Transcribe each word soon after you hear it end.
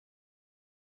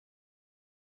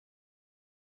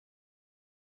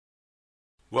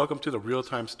Welcome to the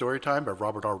Real-Time Storytime by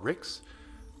Robert R. Ricks.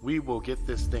 We will get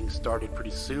this thing started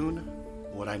pretty soon.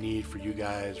 What I need for you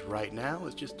guys right now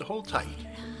is just to hold tight.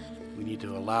 We need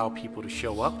to allow people to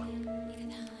show up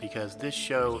because this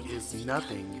show is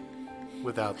nothing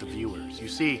without the viewers. You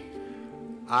see,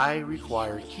 I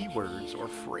require keywords or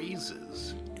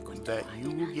phrases that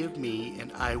you will give me,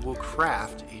 and I will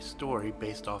craft a story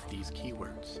based off these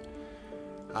keywords.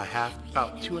 I have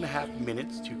about 2.5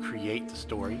 minutes to create the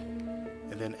story,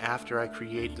 and then after I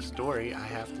create the story, I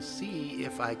have to see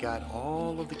if I got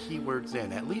all of the keywords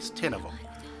in, at least 10 of them.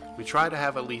 We try to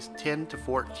have at least 10 to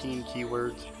 14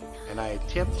 keywords, and I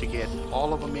attempt to get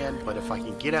all of them in, but if I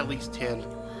can get at least 10,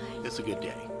 it's a good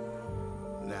day.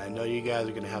 Now, I know you guys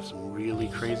are going to have some really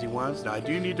crazy ones. Now, I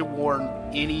do need to warn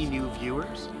any new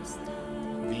viewers.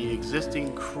 The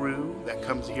existing crew that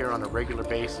comes here on a regular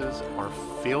basis are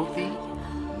filthy,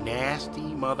 nasty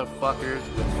motherfuckers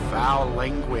with foul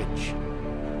language.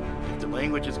 If the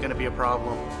language is going to be a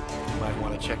problem, you might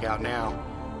want to check out now,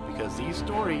 because these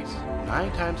stories,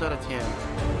 9 times out of 10,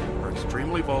 are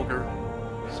extremely vulgar,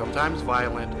 sometimes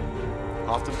violent,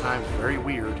 oftentimes very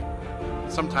weird,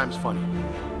 sometimes funny.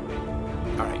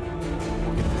 Alright,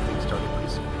 we'll get this thing started pretty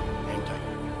soon. Hang tight.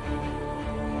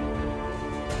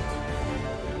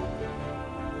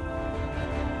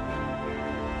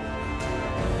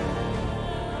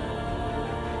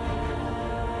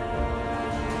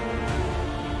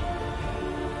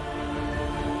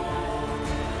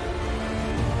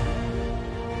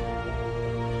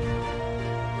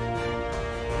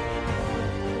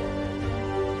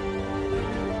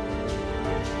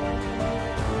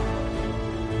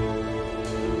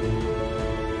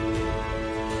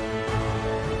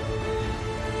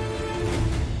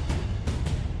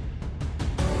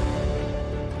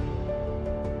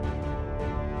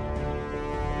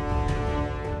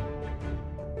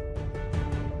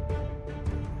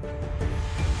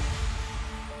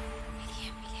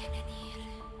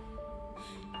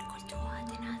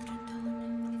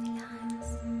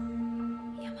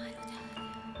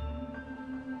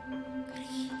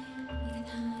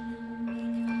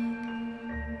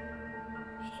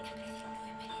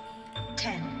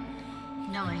 Ten,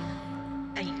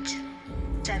 9, 8,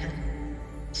 7,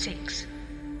 6,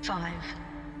 5,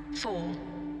 4,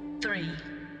 3,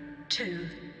 2,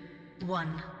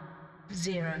 1,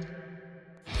 0.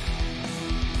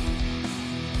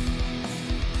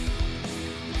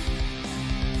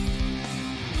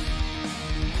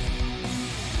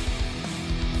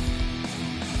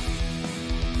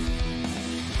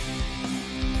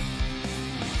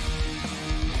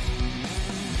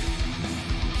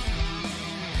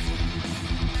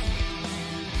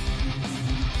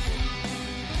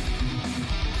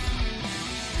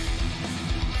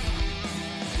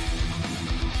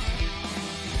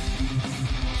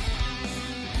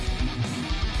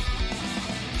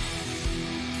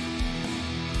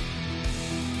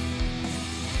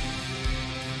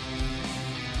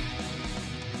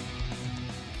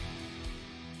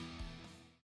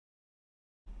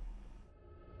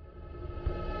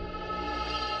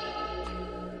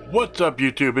 What's up,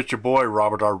 YouTube? It's your boy,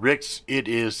 Robert R. Ricks. It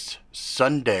is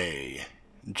Sunday,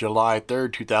 July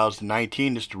 3rd,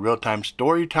 2019. It's the Real-Time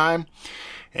Story Time,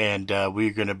 and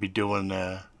we're going to be doing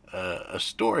a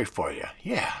story for you.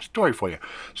 Yeah, story for you.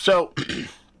 So,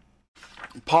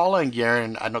 Paula and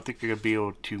Garen, I don't think they're going to be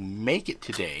able to make it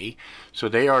today, so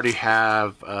they already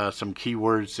have some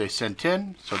keywords they sent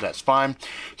in, so that's fine.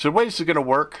 So the way this is going to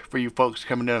work for you folks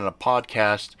coming in on a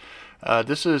podcast,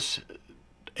 this is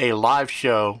a live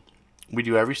show we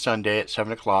do every Sunday at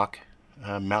 7 o'clock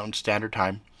Mountain Standard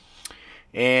Time,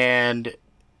 and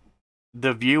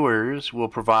the viewers will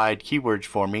provide keywords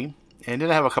for me, and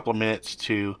then I have a couple of minutes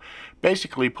to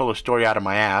basically pull a story out of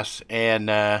my ass and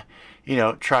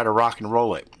try to rock and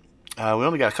roll it. We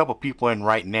only got a couple people in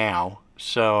right now,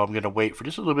 so I'm going to wait for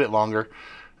just a little bit longer,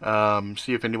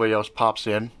 see if anybody else pops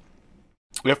in.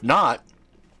 If not,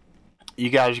 you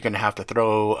guys are going to have to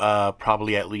throw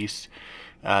probably at least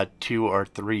 2 or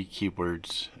 3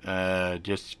 keywords.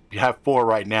 Just you have 4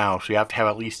 right now, so you have to have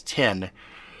at least 10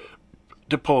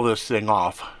 to pull this thing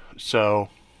off. So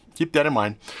keep that in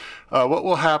mind. What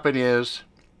will happen is,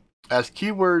 as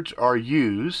keywords are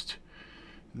used,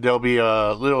 there'll be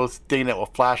a little thing that will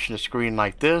flash in the screen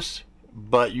like this,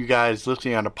 but you guys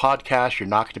listening on the podcast, you're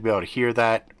not going to be able to hear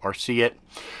that or see it.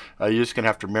 You're just going to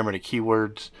have to remember the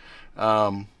keywords.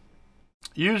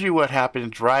 Usually what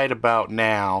happens right about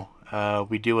now,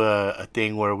 we do a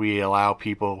thing where we allow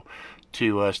people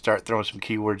to start throwing some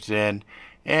keywords in,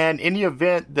 And in the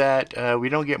event that we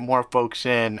don't get more folks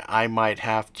in, I might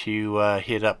have to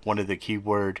hit up one of the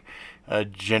keyword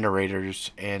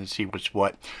generators and see what's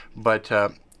what. But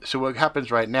so what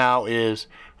happens right now is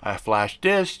I flash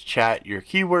this, chat your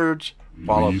keywords,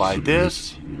 followed by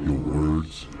this. Your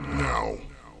words now.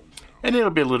 And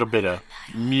it'll be a little bit of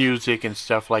music and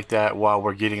stuff like that while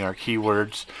we're getting our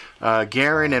keywords.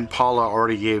 Garen and Paula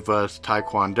already gave us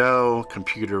Taekwondo,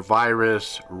 Computer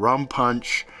Virus, Rum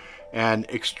Punch, and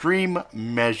Extreme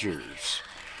Measures.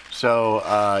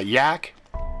 So, Yak,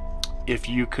 if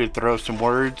you could throw some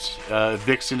words.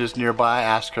 Vixen is nearby.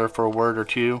 Ask her for a word or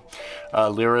two.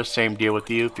 Lyra, same deal with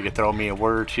you. If you could throw me a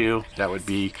word or two, that would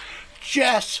be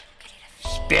just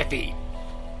spiffy.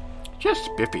 Just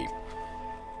spiffy.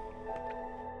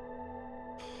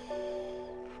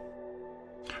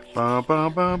 Bum,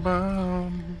 bum, bum,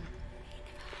 bum.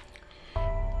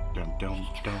 Dum, dum,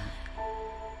 dum.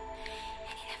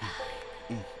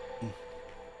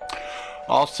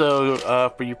 Also,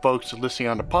 for you folks listening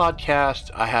on the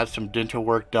podcast, I had some dental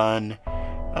work done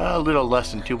a little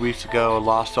less than 2 weeks ago.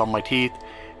 Lost all my teeth,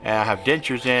 and I have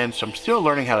dentures in, so I'm still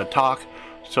learning how to talk.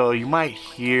 So you might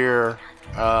hear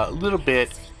a little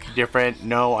bit different.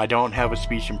 No, I don't have a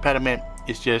speech impediment.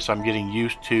 It's just I'm getting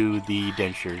used to the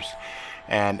dentures.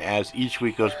 And as each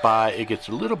week goes by, it gets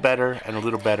a little better and a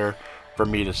little better for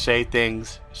me to say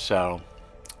things. So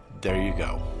there you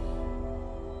go.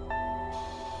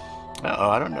 Uh-oh,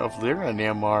 I don't know if Lyra and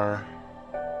them are...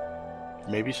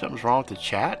 Maybe something's wrong with the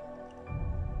chat?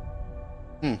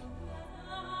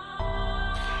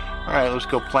 Alright, let's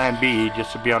go plan B,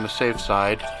 just to be on the safe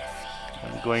side.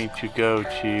 I'm going to go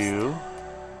to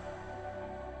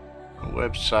a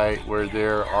website where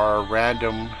there are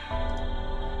random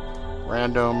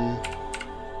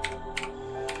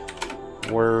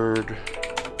word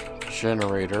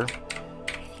generator.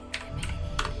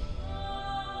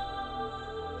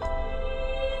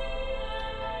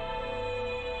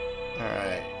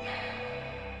 Alright.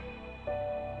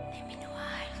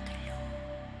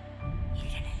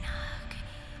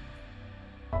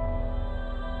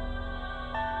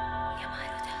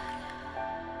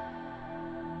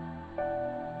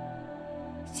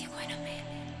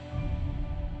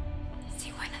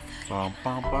 Bum,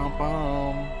 bum, bum,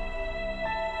 bum.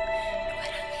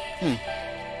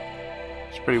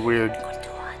 It's pretty weird.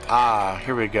 Ah,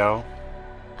 here we go.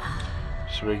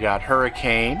 So we got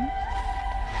hurricane.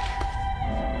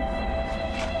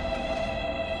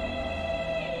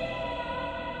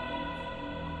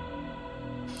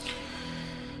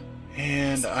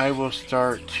 And I will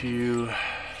start to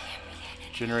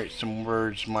generate some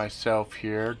words myself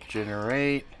here.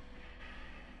 Generate.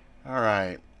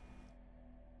 Alright.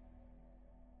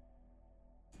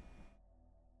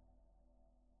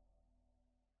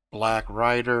 Black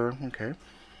Rider. Okay.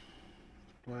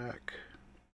 Black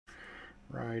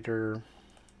Rider.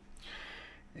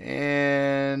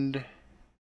 And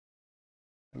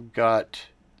we've got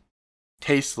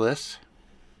tasteless.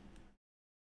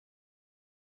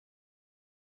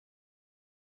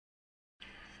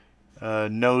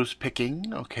 Nose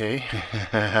picking. Okay.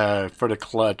 For the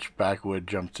clutch, Backwood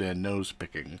jumps in. Nose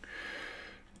picking.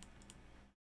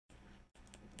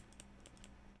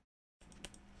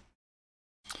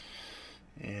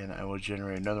 And I will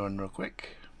generate another one real quick.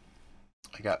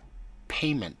 I got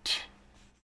payment.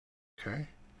 Okay.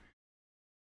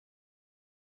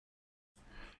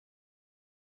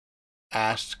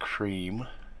 Ass cream.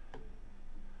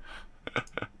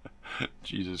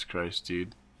 Jesus Christ,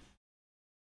 dude.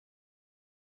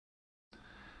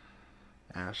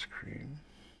 Ass cream.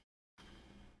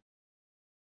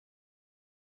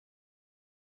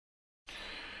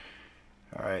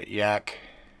 Alright, Yak.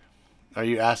 Are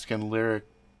you asking Lyric?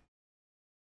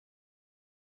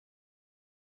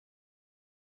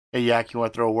 Hey, Yak, you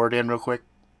want to throw a word in real quick?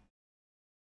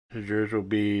 Yours will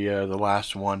be the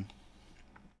last one.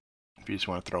 If you just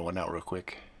want to throw one out real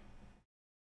quick.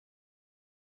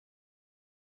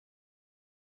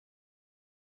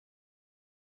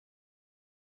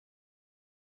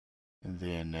 And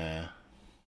then,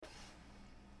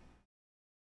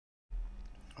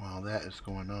 while that is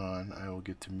going on, I will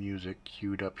get the music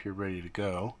queued up here ready to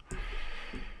go.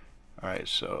 Alright,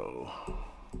 so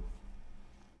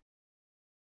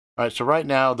right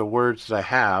now the words that I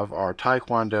have are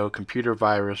Taekwondo, Computer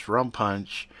Virus, Rum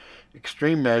Punch,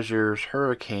 Extreme Measures,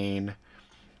 Hurricane,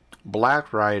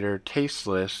 Black Rider,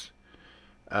 Tasteless,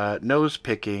 Nose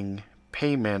Picking,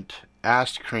 Payment,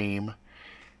 Ass Cream,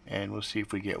 and we'll see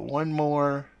if we get one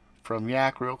more from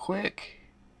Yak real quick.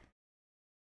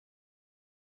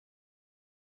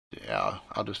 Yeah,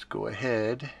 I'll just go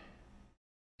ahead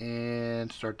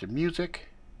and start the music.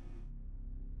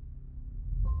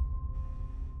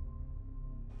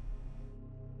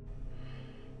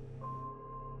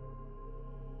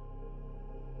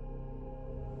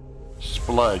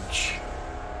 spludge.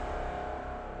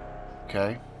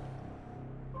 Okay.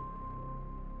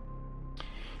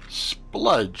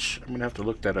 Spludge. I'm gonna have to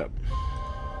look that up.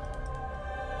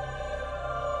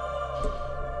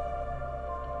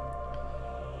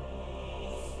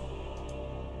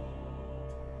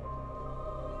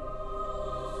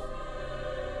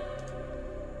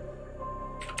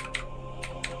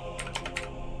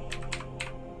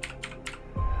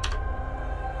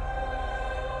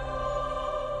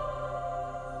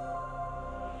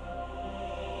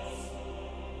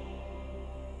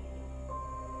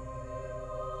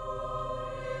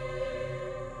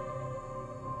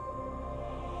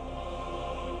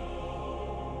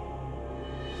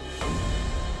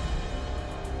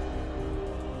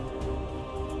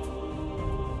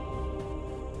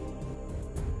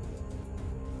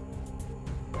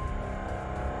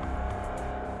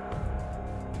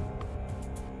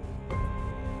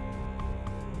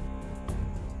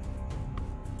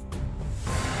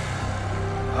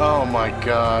 Oh my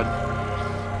god.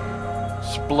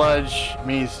 Spludge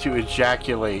means to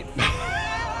ejaculate.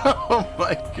 Oh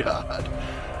my god.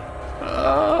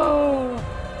 Oh.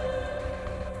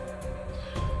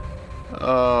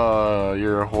 Oh,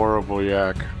 you're a horrible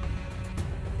yak.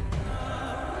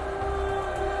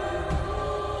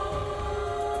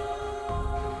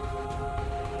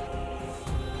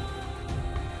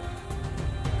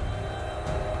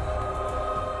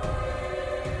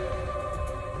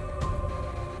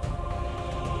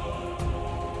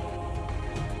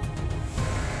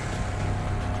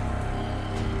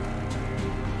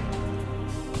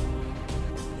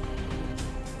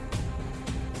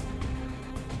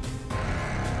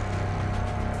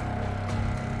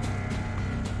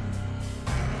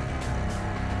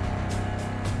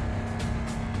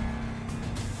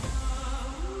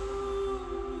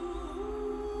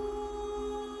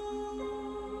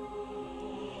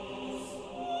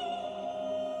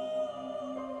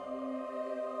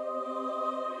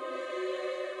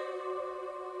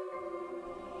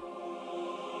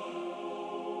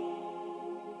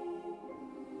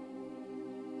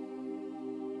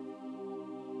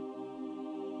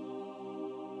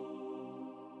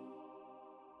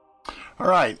 All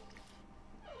right.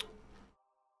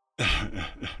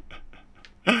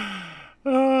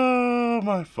 Oh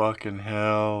my fucking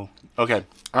hell. Okay.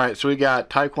 All right. So we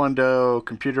got Taekwondo,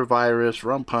 Computer Virus,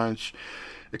 Rum Punch,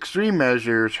 Extreme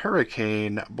Measures,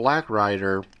 Hurricane, Black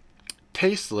Rider,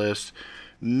 Tasteless,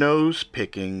 Nose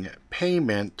Picking,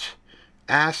 Payment,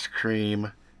 Ass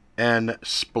Cream, and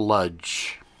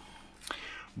Spludge.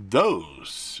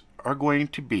 Those are going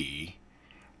to be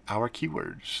our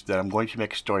keywords that I'm going to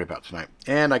make a story about tonight.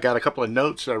 And I got a couple of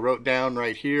notes that I wrote down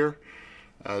right here.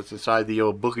 It's inside the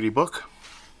old bookity book.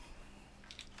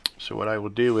 So what I will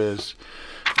do is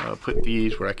put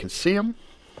these where I can see them.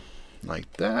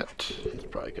 Like that. It's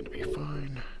probably going to be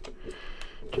fine.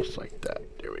 Just like that.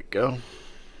 There we go.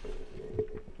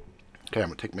 Okay, I'm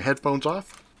going to take my headphones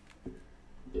off.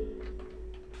 It's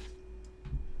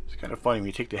kind of funny, when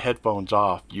you take the headphones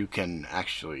off, you can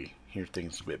actually hear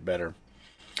things a bit better.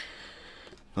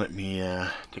 Let me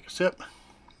take a sip.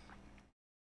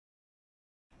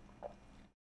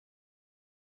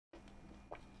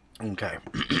 Okay.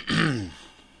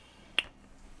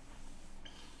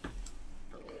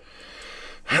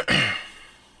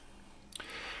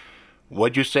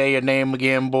 What'd you say your name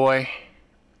again, boy?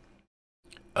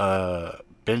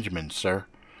 Benjamin, sir.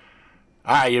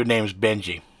 Alright, your name's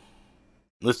Benji.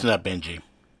 Listen up, Benji.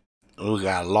 We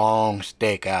got a long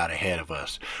stake out ahead of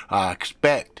us. I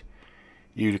expect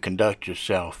you to conduct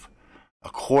yourself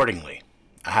accordingly.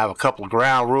 I have a couple of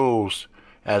ground rules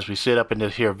as we sit up in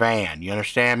this here van. You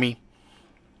understand me?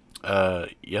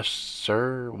 Yes,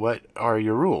 sir. What are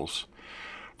your rules?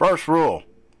 First rule,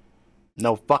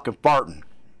 no fucking farting.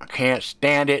 I can't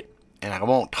stand it, and I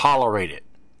won't tolerate it.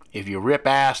 If you rip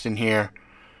ass in here,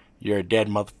 you're a dead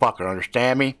motherfucker.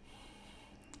 Understand me?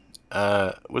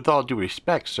 With all due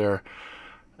respect, sir,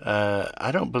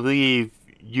 I don't believe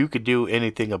you could do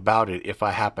anything about it if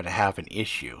I happen to have an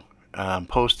issue. I'm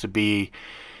supposed to be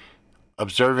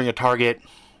observing a target,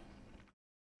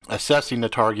 assessing the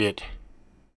target,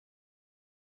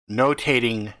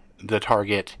 notating the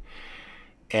target,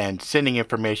 and sending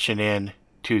information in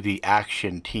to the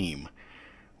action team.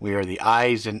 We are the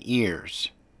eyes and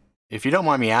ears. If you don't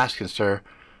mind me asking, sir,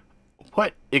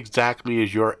 what exactly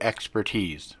is your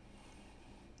expertise?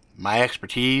 My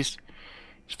expertise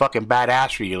is fucking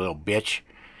badassery, you little bitch.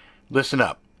 Listen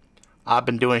up. I've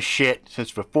been doing shit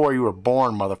since before you were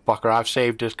born, motherfucker. I've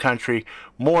saved this country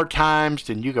more times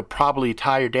than you could probably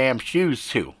tie your damn shoes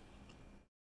to.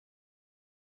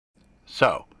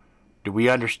 So, do we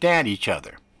understand each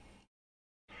other?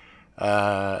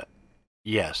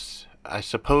 Yes, I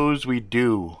suppose we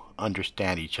do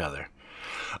understand each other.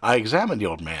 I examined the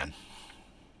old man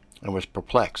and was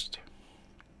perplexed.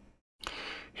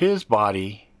 His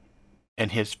body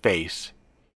and his face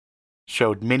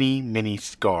showed many, many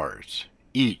scars,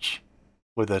 each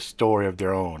with a story of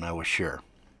their own, I was sure.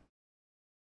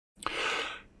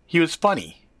 He was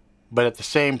funny, but at the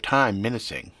same time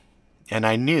menacing, and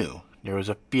I knew there was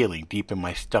a feeling deep in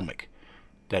my stomach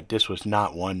that this was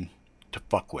not one to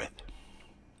fuck with.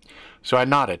 So I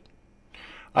nodded.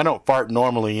 I don't fart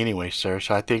normally anyway, sir,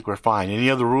 so I think we're fine. Any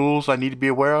other rules I need to be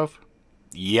aware of?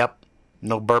 Yep,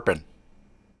 no burping.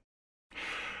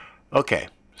 Okay,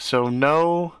 so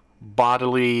no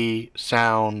bodily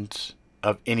sounds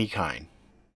of any kind.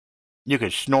 You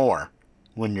can snore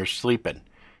when you're sleeping.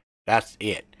 That's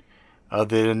it.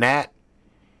 Other than that,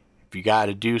 if you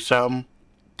gotta do something,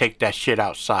 take that shit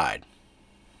outside.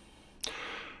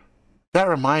 That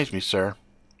reminds me, sir.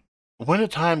 When the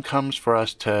time comes for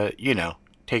us to,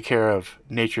 take care of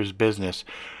nature's business,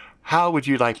 how would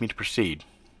you like me to proceed?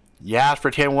 You ask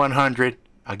for 10-100.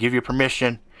 I'll give you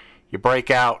permission. You break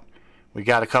out. We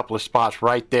got a couple of spots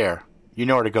right there. You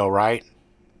know where to go, right?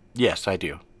 Yes, I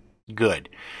do. Good.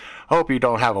 Hope you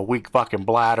don't have a weak fucking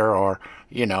bladder or,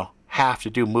 have to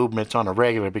do movements on a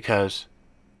regular because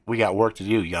we got work to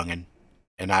do, youngin',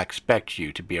 and I expect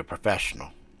you to be a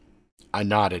professional. I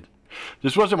nodded.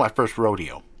 This wasn't my first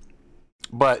rodeo,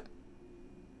 but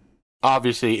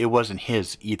obviously it wasn't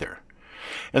his either.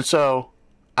 And so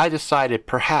I decided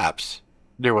perhaps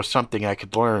there was something I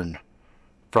could learn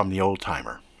from the old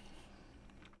timer.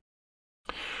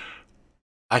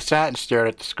 I sat and stared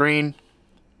at the screen,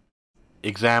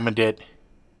 examined it,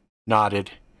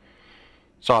 nodded,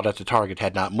 saw that the target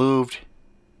had not moved,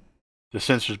 the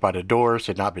sensors by the doors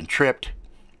had not been tripped,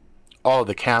 all of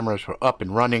the cameras were up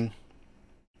and running.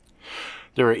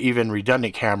 There were even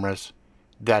redundant cameras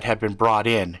that had been brought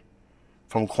in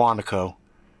from Quantico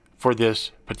for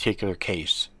this particular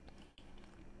case.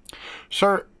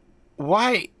 Sir,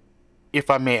 why, if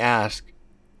I may ask,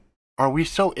 are we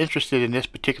so interested in this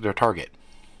particular target?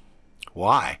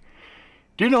 Why?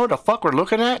 Do you know what the fuck we're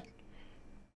looking at?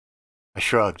 I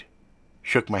shrugged,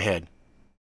 shook my head.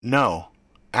 No,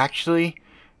 actually,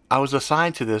 I was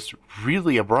assigned to this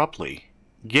really abruptly,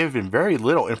 given very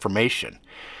little information.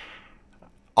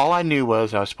 All I knew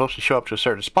was I was supposed to show up to a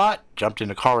certain spot, jumped in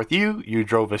the car with you, you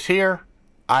drove us here.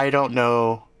 I don't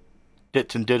know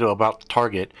dits and ditto about the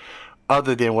target,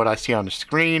 other than what I see on the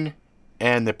screen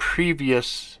and the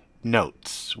previous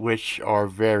notes, which are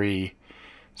very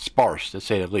sparse, to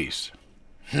say the least.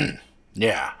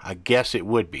 Yeah, I guess it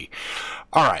would be.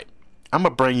 Alright, I'm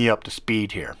going to bring you up to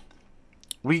speed here.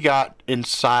 We got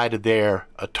inside of there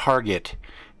a target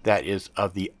that is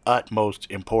of the utmost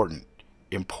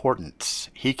importance.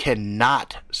 He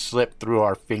cannot slip through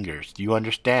our fingers. Do you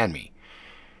understand me?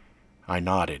 I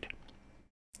nodded.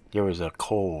 There was a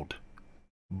cold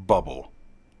bubble,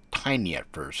 tiny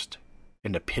at first,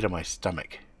 in the pit of my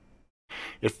stomach.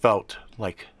 It felt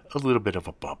like a little bit of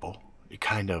a bubble. It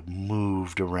kind of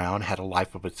moved around, had a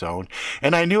life of its own,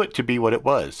 and I knew it to be what it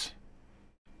was.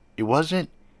 It wasn't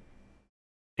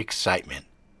excitement.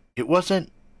 It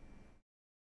wasn't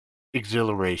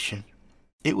exhilaration.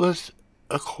 It was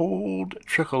a cold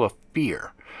trickle of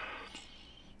fear.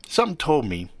 Something told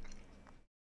me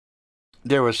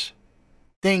there was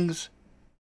things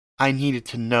I needed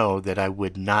to know that I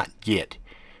would not get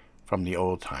from the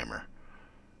old timer.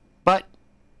 But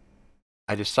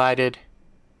I decided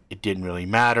it didn't really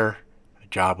matter. A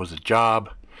job was a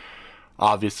job.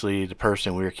 Obviously, the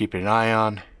person we were keeping an eye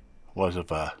on was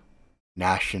of a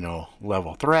national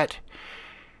level threat,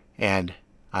 and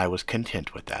I was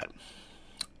content with that.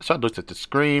 So I looked at the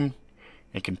screen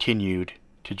and continued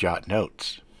to jot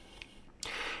notes.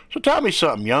 So tell me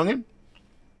something, youngin'.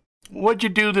 What'd you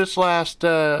do this last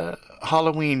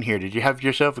Halloween here? Did you have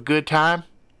yourself a good time?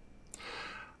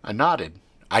 I nodded.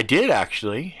 I did,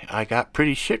 actually. I got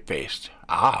pretty shit-faced.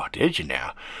 Ah, did you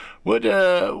now?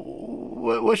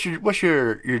 What's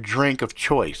your drink of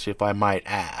choice, if I might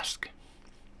ask?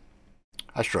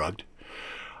 I shrugged.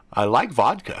 I like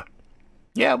vodka.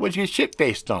 Yeah, what'd you get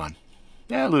shit-faced on?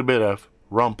 Yeah, a little bit of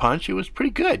rum punch. It was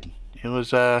pretty good. It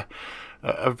was a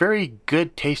very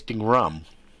good tasting rum.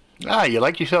 Ah, you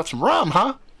like yourself some rum,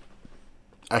 huh?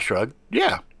 I shrugged.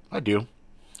 Yeah, I do.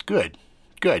 Good.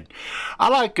 I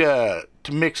like to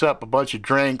mix up a bunch of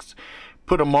drinks,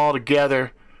 put them all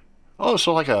together. Oh,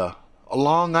 so like a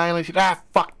Long Island tea? Ah,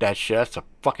 fuck that shit. That's a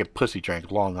fucking pussy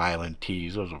drink, Long Island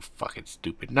teas. Those are fucking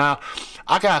stupid. Now,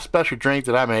 I got a special drink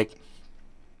that I make.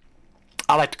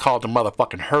 I like to call it the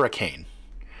motherfucking Hurricane.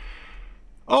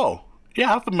 Oh,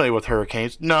 Yeah, I'm familiar with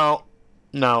hurricanes. No,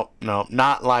 no, no,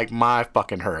 not like my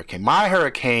fucking hurricane. My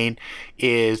hurricane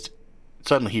is...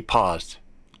 Suddenly he paused,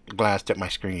 glanced at my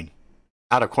screen.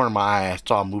 Out of the corner of my eye, I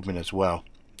saw movement as well.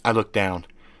 I looked down.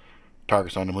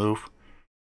 Target's on the move.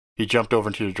 He jumped over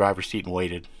into the driver's seat and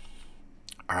waited.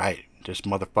 Alright, this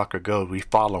motherfucker goes. We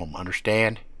follow him,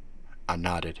 understand? I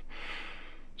nodded.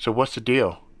 So what's the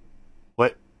deal?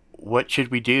 What should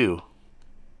we do?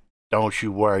 Don't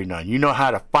you worry none. You know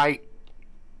how to fight?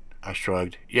 I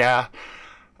shrugged. Yeah,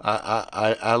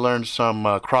 I learned some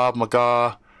Krav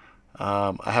Maga.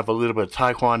 I have a little bit of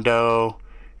Taekwondo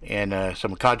and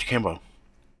some Kaji Kimbo.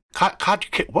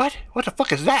 What? What the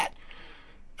fuck is that?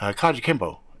 Kaji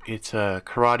Kimbo. It's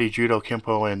karate, judo,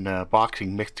 kimpo, and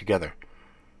boxing mixed together.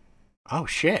 Oh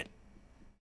shit.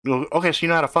 Okay, so you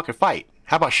know how to fucking fight.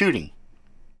 How about shooting?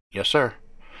 Yes, sir.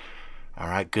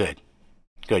 Alright, good.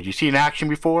 Good. You seen action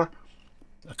before?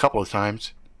 A couple of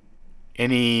times.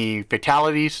 Any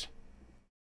fatalities?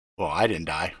 Well, I didn't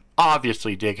die.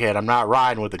 Obviously, dickhead, I'm not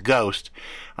riding with a ghost.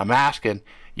 I'm asking,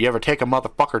 you ever take a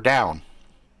motherfucker down?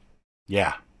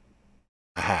 Yeah,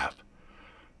 I have.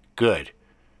 Good.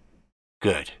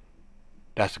 Good.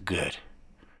 That's good.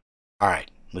 Alright,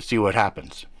 let's see what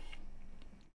happens.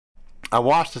 I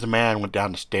watched as a man went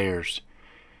down the stairs.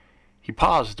 He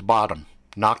paused at the bottom,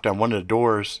 knocked on one of the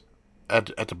doors at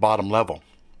the bottom level.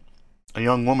 A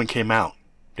young woman came out.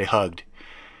 They hugged.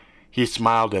 He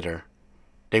smiled at her.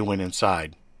 They went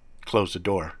inside, closed the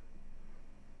door.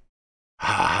 Ha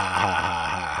ha ha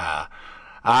ha ha.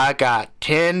 I got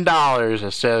 $10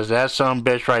 that says that some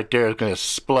bitch right there is going to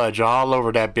spludge all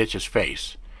over that bitch's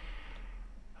face.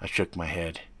 I shook my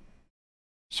head.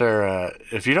 Sir,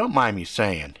 if you don't mind me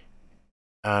saying,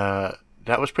 that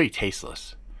was pretty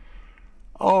tasteless.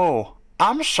 Oh,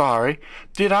 I'm sorry.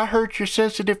 Did I hurt your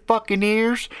sensitive fucking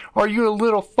ears? Are you a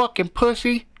little fucking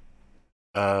pussy?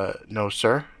 No,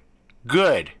 sir.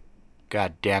 Good.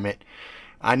 God damn it.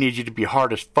 I need you to be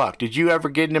hard as fuck. Did you ever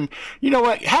get in him? You know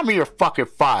what? Hand me your fucking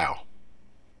file.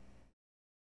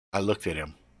 I looked at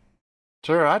him.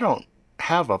 Sir, I don't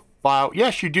have a file.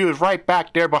 Yes, you do. It's right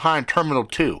back there behind Terminal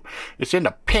 2. It's in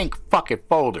the pink fucking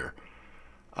folder.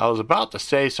 I was about to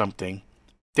say something,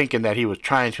 thinking that he was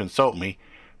trying to insult me,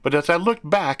 but as I looked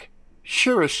back,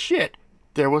 sure as shit,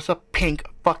 there was a pink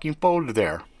fucking folder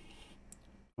there.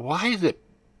 Why is it?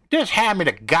 Just hand me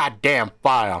the goddamn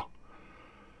file.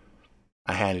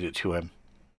 I handed it to him.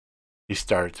 He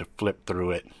started to flip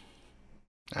through it.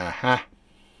 Uh-huh.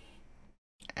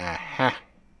 Uh-huh.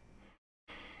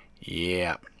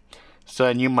 Yeah.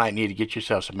 Son, you might need to get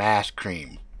yourself some ass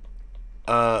cream.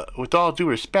 With all due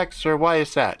respect, sir, why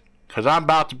is that? 'Cause I'm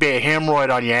about to be a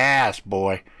hemorrhoid on your ass,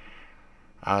 boy.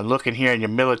 Looking here in your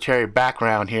military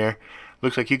background here,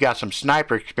 looks like you got some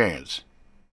sniper experience.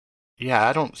 Yeah,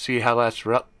 I don't see how that's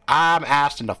I'm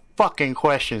asking the fucking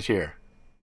questions here.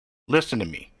 Listen to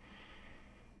me.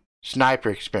 Sniper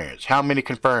experience. How many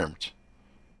confirmed?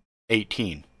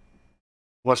 18.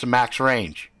 What's the max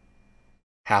range?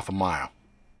 Half a mile.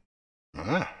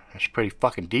 That's pretty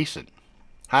fucking decent.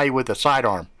 How you with the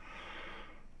sidearm?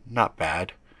 Not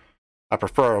bad. I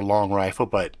prefer a long rifle,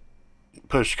 but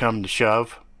push come to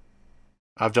shove,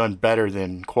 I've done better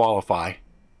than qualify.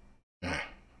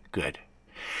 Good.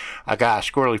 I got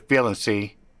a squirrely feeling,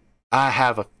 see? I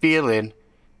have a feeling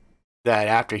that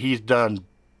after he's done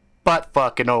butt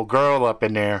fucking old girl up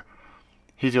in there,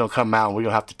 he's gonna come out and we're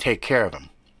gonna have to take care of him.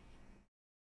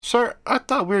 Sir, I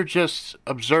thought we were just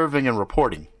observing and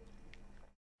reporting.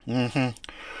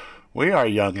 We are,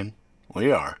 youngin'.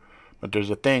 We are. But there's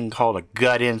a thing called a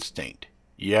gut instinct.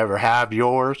 You ever have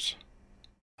yours?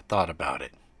 I thought about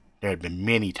it. There had been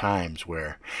many times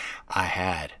where I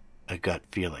had a gut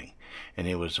feeling, and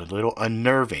it was a little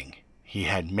unnerving. He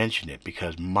had mentioned it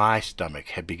because my stomach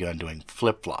had begun doing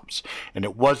flip-flops, and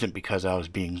it wasn't because I was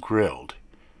being grilled.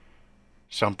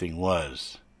 Something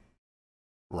was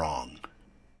wrong.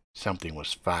 Something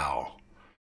was foul.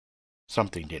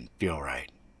 Something didn't feel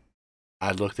right.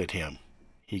 I looked at him.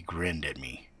 He grinned at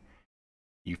me.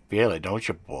 You feel it, don't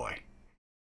you, boy?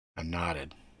 I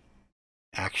nodded.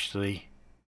 Actually,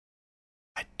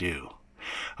 I do.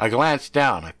 I glanced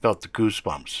down. I felt the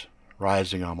goosebumps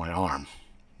rising on my arm.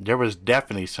 There was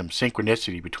definitely some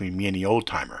synchronicity between me and the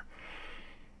old-timer.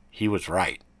 He was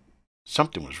right.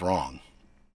 Something was wrong.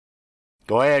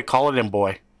 Go ahead, call it in,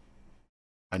 boy.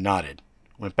 I nodded,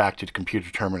 went back to the computer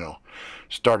terminal,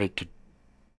 started to...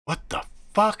 What the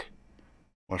fuck?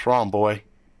 What's wrong, boy?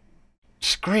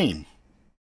 Screen.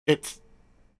 It's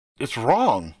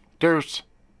wrong. There's...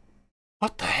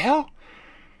 What the hell?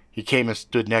 He came and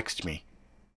stood next to me.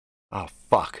 Oh,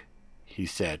 fuck, he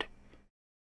said.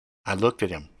 I looked at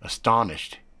him,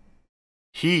 astonished.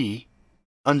 He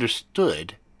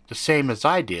understood, the same as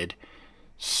I did,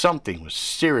 something was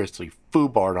seriously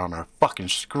foobarred on our fucking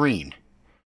screen.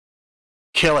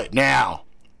 Kill it now!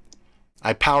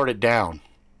 I powered it down.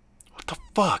 What the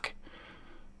fuck?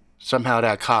 Somehow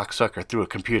that cocksucker threw a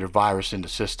computer virus in the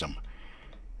system.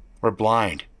 We're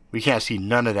blind. We can't see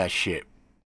none of that shit.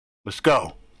 Let's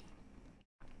go.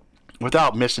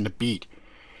 Without missing a beat,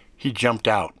 he jumped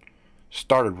out,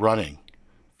 started running.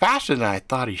 Faster than I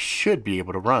thought he should be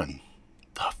able to run.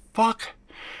 The fuck?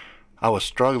 I was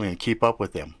struggling to keep up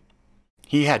with him.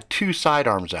 He had 2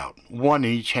 sidearms out, one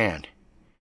in each hand.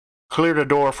 Clear the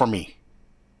door for me.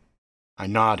 I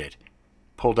nodded,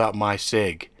 pulled out my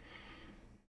cig,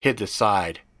 hid the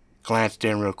side, glanced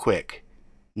in real quick.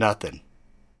 Nothing.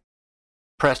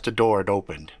 Pressed the door, it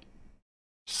opened.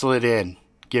 Slid in,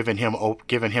 giving him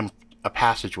a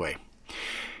passageway.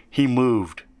 He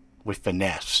moved with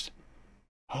finesse.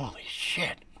 Holy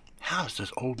shit, how is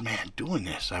this old man doing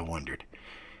this, I wondered.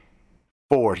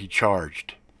 Forward he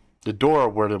charged. The door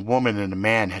where the woman and the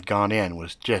man had gone in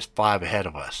was just 5 ahead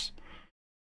of us.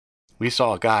 We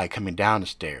saw a guy coming down the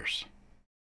stairs.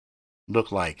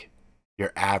 Looked like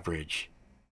your average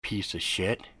piece of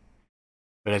shit.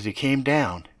 But as he came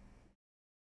down,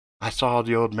 I saw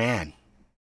the old man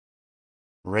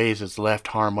raise his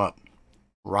left arm up.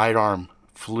 Right arm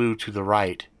flew to the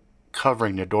right,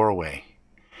 covering the doorway.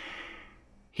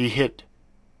 He hit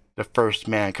the first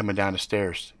man coming down the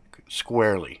stairs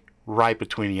squarely, right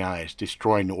between the eyes,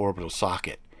 destroying the orbital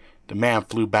socket. The man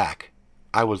flew back.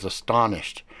 I was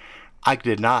astonished. I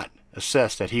did not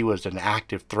assess that he was an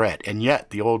active threat, and yet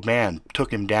the old man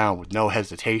took him down with no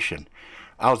hesitation.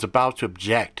 I was about to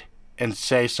object and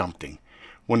say something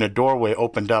when the doorway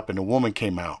opened up and a woman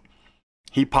came out.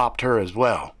 He popped her as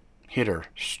well, hit her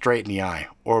straight in the eye,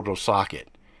 orbital socket,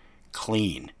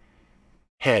 clean.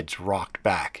 Heads rocked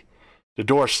back. The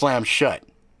door slammed shut.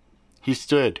 He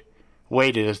stood,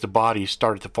 waited as the body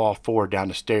started to fall forward down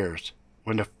the stairs.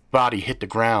 When the body hit the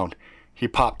ground, he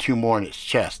popped 2 more in its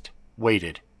chest,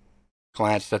 waited,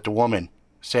 glanced at the woman,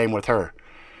 same with her.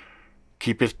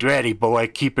 Keep it ready, boy,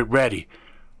 keep it ready.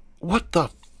 What the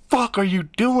fuck are you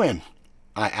doing?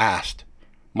 I asked,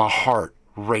 my heart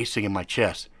racing in my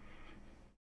chest.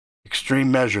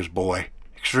 Extreme measures, boy,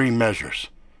 extreme measures.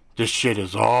 This shit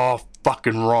is all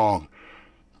fucking wrong.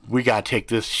 We gotta take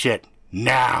this shit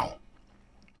now.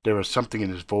 There was something in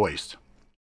his voice,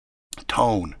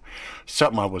 tone,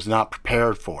 something I was not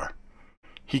prepared for.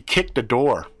 He kicked the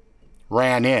door,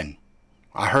 ran in.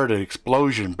 I heard an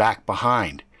explosion back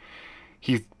behind.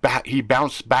 He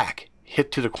bounced back,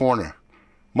 hit to the corner,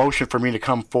 motioned for me to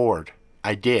come forward.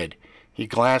 I did. He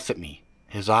glanced at me.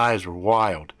 His eyes were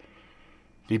wild.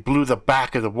 He blew the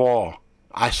back of the wall.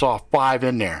 I saw 5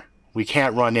 in there. We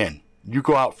can't run in. You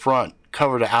go out front,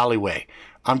 cover the alleyway.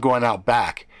 I'm going out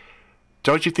back.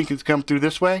 Don't you think it's come through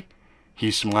this way? He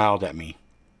smiled at me,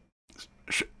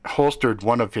 holstered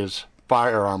one of his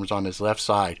firearms on his left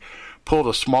side, pulled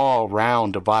a small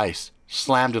round device,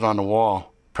 slammed it on the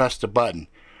wall, pressed the button.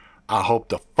 I hope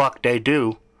the fuck they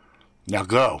do. Now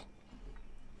go.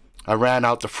 I ran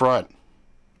out the front,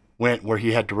 went where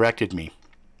he had directed me.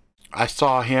 I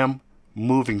saw him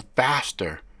moving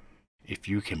faster, if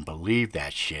you can believe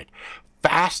that shit,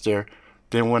 faster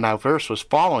than when I first was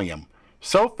following him.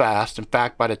 So fast, in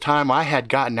fact, by the time I had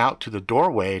gotten out to the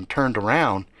doorway and turned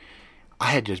around,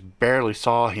 I had just barely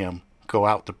saw him go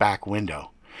out the back window.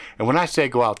 And when I say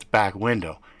go out the back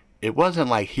window, it wasn't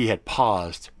like he had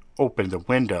paused, opened the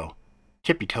window,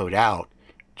 tippy-toed out,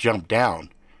 jumped down.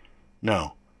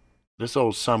 No, this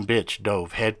old sumbitch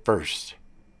dove head first,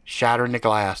 shattering the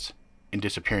glass and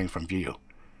disappearing from view.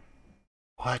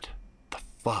 What the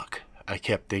fuck? I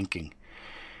kept thinking.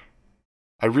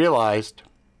 I realized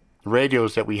the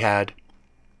radios that we had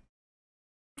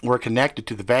were connected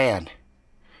to the van.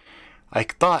 I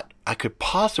thought I could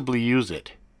possibly use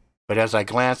it, but as I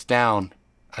glanced down,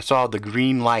 I saw the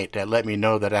green light that let me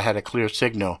know that I had a clear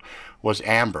signal was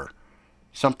amber.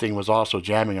 Something was also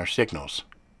jamming our signals.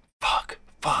 Fuck,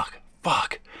 fuck,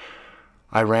 fuck.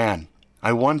 I ran.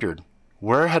 I wondered,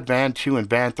 where had Van 2 and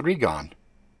Van 3 gone?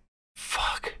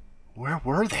 Fuck, where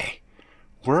were they?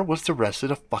 Where was the rest of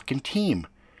the fucking team?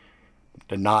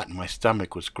 The knot in my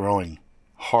stomach was growing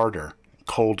harder,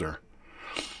 colder.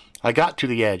 I got to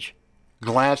the edge,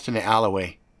 glanced in the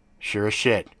alleyway. Sure as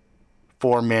shit,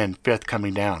 4 men, 5th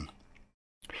coming down.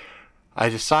 I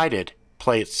decided,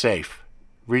 play it safe.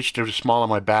 Reached to the small of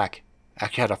my back.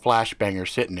 Actually had a flashbanger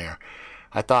sitting there.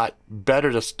 I thought,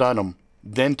 better to stun him,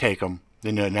 then take him,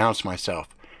 than to announce myself.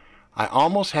 I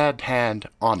almost had hand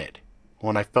on it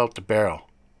when I felt the barrel.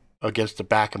 against the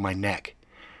back of my neck.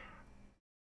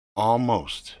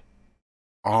 Almost.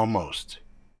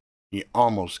 He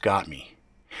almost got me.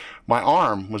 My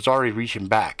arm was already reaching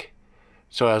back,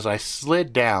 so as I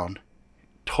slid down,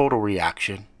 total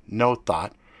reaction, no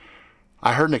thought,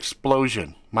 I heard an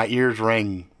explosion. My ears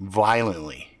rang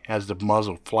violently as the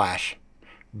muzzle flash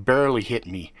barely hit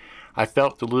me. I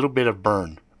felt a little bit of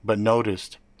burn, but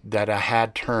noticed that I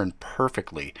had turned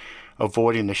perfectly,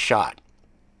 avoiding the shot.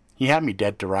 He had me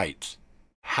dead to rights.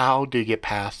 How did he get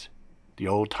past the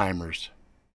old-timers'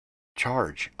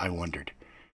 charge, I wondered.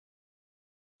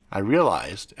 I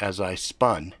realized as I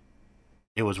spun,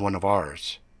 it was one of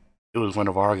ours. It was one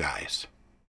of our guys.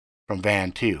 From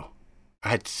Van 2. I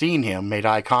had seen him, made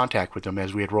eye contact with him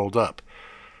as we had rolled up.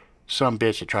 Some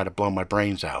bitch had tried to blow my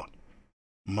brains out.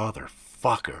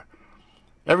 Motherfucker.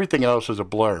 Everything else was a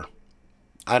blur.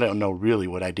 I don't know really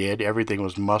what I did. Everything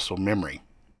was muscle memory.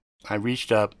 I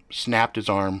reached up, snapped his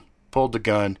arm, pulled the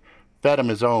gun, fed him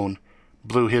his own,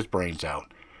 blew his brains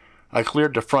out. I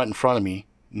cleared the front in front of me.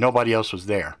 Nobody else was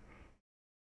there.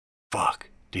 Fuck.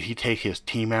 Did he take his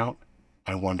team out?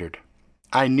 I wondered.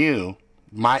 I knew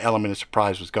my element of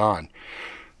surprise was gone,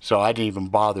 so I didn't even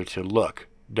bother to look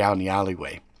down the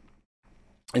alleyway.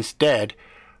 Instead,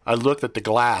 I looked at the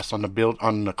glass on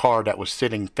the car that was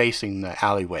sitting facing the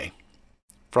alleyway.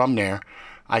 From there,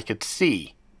 I could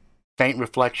see faint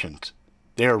reflections.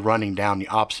 They were running down the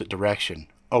opposite direction,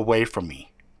 away from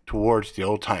me, towards the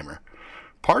old-timer.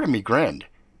 Part of me grinned,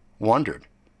 wondered,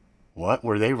 what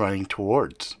were they running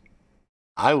towards?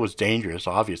 I was dangerous,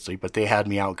 obviously, but they had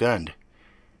me outgunned.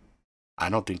 I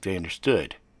don't think they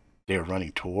understood. They were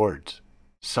running towards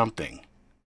something.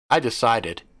 I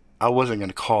decided I wasn't going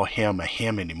to call him a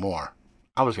him anymore.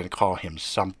 I was going to call him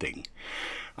something.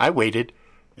 I waited,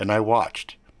 and I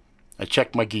watched. I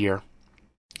checked my gear,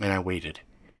 and I waited.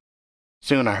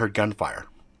 Soon I heard gunfire.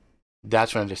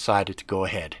 That's when I decided to go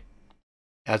ahead.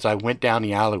 As I went down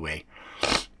the alleyway,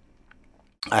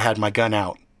 I had my gun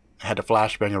out. I had the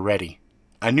flashbanger ready.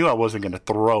 I knew I wasn't going to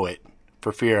throw it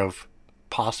for fear of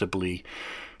possibly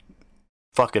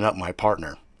fucking up my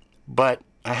partner. But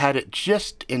I had it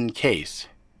just in case.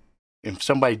 If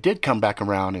somebody did come back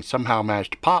around and somehow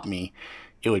managed to pop me,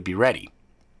 it would be ready.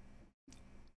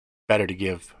 Better to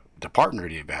give the partner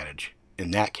the advantage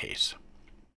in that case.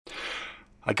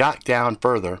 I got down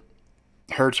further,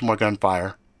 heard some more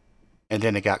gunfire, and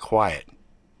then it got quiet.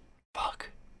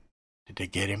 Fuck. Did they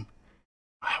get him?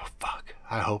 Oh, fuck.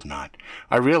 I hope not.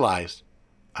 I realized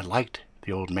I liked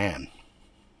the old man.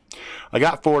 I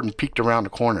got forward and peeked around the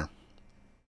corner.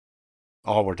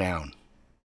 All were down.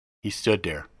 He stood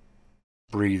there,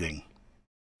 breathing,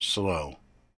 slow,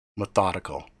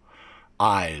 methodical,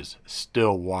 eyes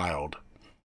still wild.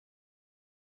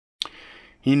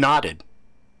 He nodded.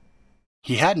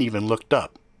 He hadn't even looked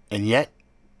up, and yet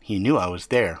he knew I was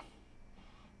there.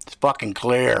 It's fucking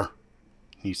clear,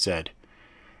 he said.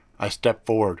 I stepped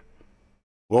forward.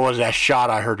 What was that shot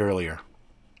I heard earlier?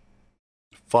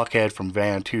 Fuckhead from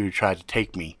Van 2 tried to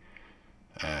take me.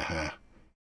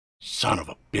 Son of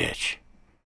a bitch.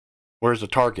 Where's the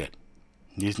target?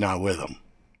 He's not with him.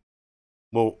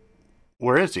 Well,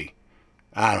 where is he?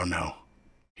 I don't know.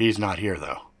 He's not here,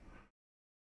 though.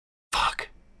 Fuck.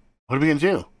 What are we gonna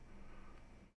do?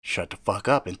 Shut the fuck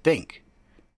up and think.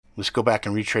 Let's go back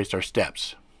and retrace our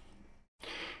steps.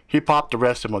 He popped the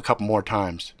rest of them a couple more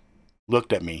times.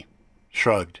 Looked at me.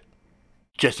 Shrugged.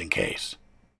 Just in case.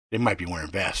 They might be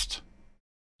wearing vests.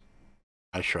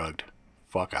 I shrugged.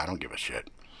 Fuck, I don't give a shit.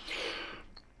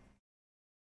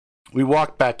 We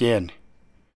walked back in,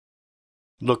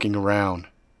 looking around,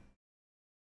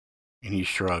 and he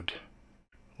shrugged.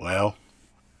 Well,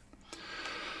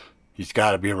 he's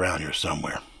got to be around here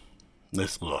somewhere.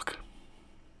 Let's look.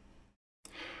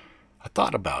 I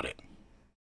thought about it.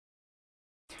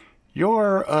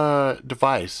 Your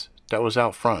device that was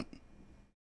out front,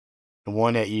 the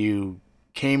one that you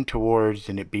came towards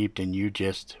and it beeped and you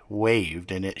just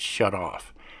waved and it shut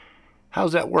off.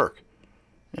 How's that work?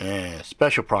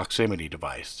 Special proximity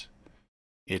device.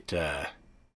 It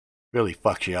really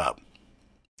fucks you up.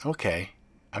 Okay.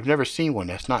 I've never seen one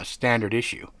that's not standard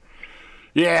issue.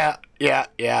 Yeah.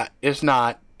 It's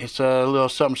not. It's a little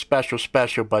something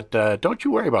special, but don't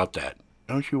you worry about that.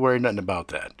 Don't you worry nothing about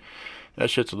that. That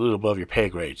shit's a little above your pay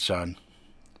grade, son.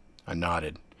 I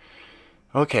nodded.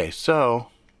 Okay, so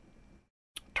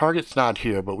target's not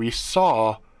here, but we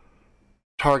saw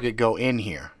target go in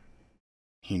here.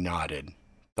 He nodded,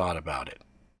 thought about it.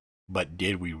 But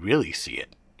did we really see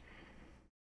it?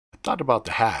 I thought about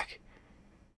the hack.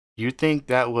 You think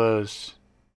that was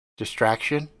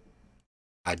distraction?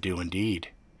 I do indeed.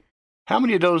 How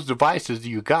many of those devices do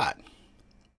you got?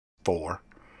 4.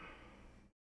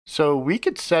 So we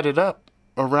could set it up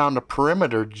around the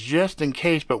perimeter just in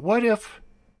case, but what if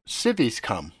civvies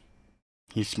come?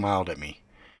 He smiled at me.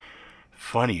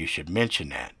 Funny you should mention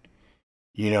that.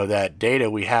 You know, that data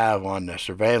we have on the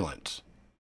surveillance.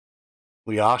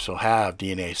 We also have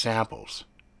DNA samples.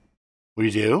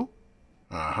 We do?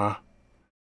 Uh-huh.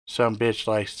 Some bitch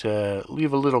likes to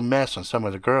leave a little mess on some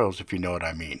of the girls, if you know what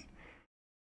I mean.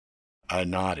 I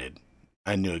nodded.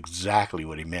 I knew exactly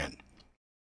what he meant.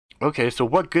 Okay, so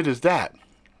what good is that?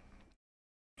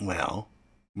 Well,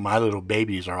 my little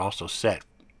babies are also set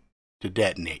to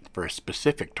detonate for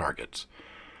specific targets.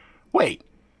 Wait,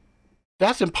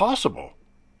 that's impossible.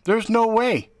 There's no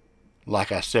way.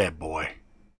 Like I said, boy,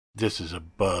 this is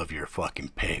above your fucking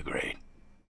pay grade.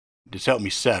 Just help me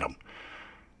set them.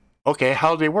 Okay,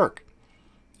 how do they work?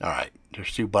 Alright,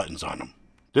 there's 2 buttons on them.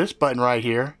 This button right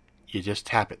here, you just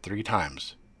tap it 3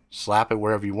 times. Slap it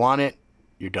wherever you want it,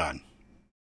 you're done.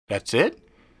 That's it?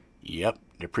 Yep,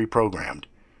 they're pre-programmed.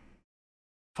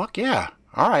 Fuck yeah.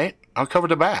 Alright, I'll cover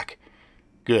the back.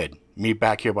 Good, meet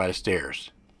back here by the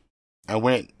stairs. I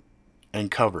went and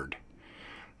covered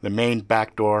the main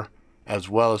back door as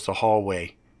well as the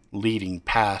hallway leading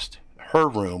past her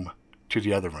room to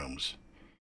the other rooms.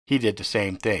 He did the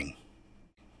same thing.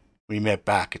 We met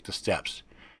back at the steps.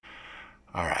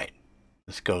 Alright,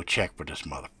 let's go check for this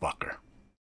motherfucker.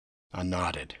 I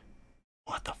nodded.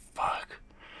 What the fuck?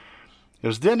 It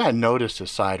was then I noticed the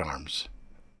sidearms.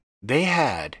 They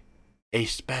had a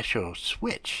special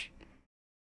switch.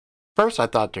 First I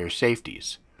thought they were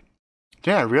safeties.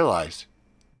 Then I realized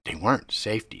they weren't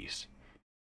safeties.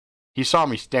 He saw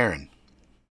me staring.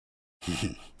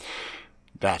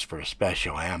 That's for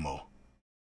special ammo.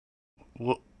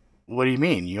 What do you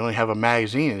mean? You only have a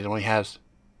magazine and it only has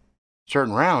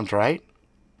certain rounds, right?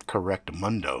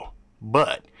 Correctamundo.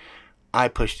 But I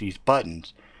push these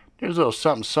buttons. There's a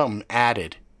little something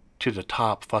added to the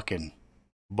top fucking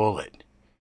bullet.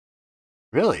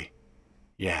 Really?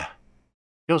 Yeah.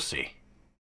 You'll see.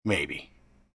 Maybe.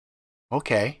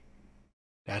 Okay.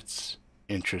 That's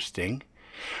interesting.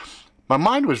 My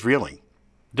mind was reeling.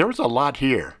 There was a lot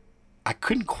here I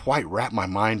couldn't quite wrap my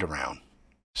mind around.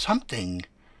 Something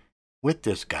with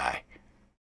this guy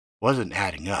wasn't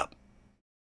adding up.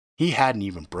 He hadn't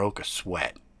even broke a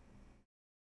sweat.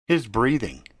 His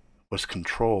breathing was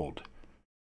controlled.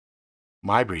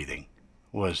 My breathing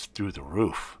was through the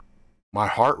roof. My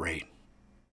heart rate.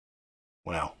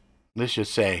 Well, let's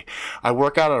just say I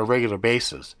work out on a regular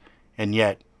basis, and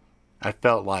yet I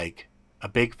felt like a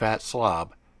big fat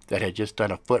slob that had just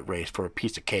done a foot race for a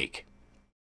piece of cake.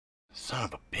 Son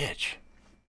of a bitch.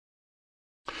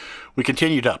 We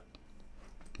continued up.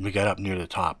 We got up near the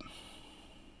top.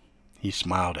 He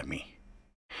smiled at me.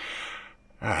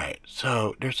 Alright,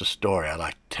 so there's a story I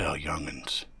like to tell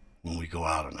young'uns when we go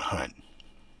out on a hunt.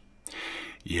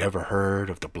 You ever heard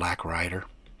of the Black Rider?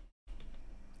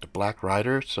 The Black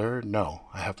Rider, sir? No,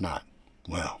 I have not.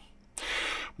 Well,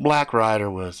 Black Rider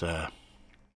was a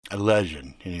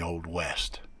legend in the Old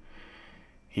West.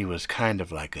 He was kind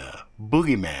of like a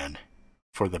boogeyman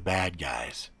for the bad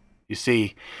guys. You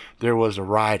see, there was a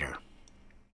rider.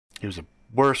 He was the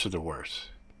worst of the worst.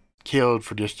 Killed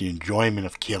for just the enjoyment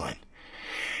of killing.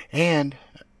 And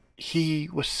he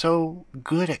was so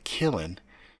good at killing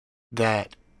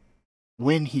that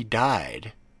when he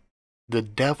died, the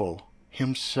devil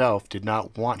himself did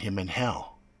not want him in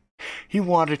hell. He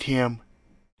wanted him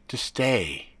to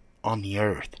stay on the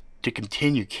earth, to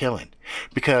continue killing,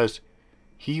 because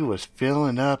he was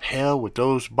filling up hell with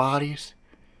those bodies.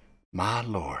 My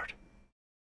Lord.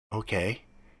 Okay,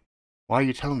 why are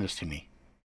you telling this to me?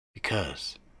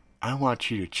 Because I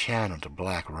want you to channel the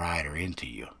Black Rider into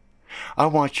you. I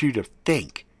want you to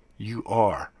think you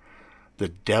are the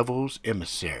devil's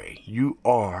emissary. You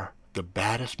are the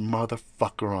baddest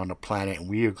motherfucker on the planet, and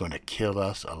we are going to kill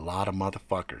us a lot of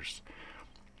motherfuckers.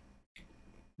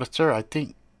 But sir, I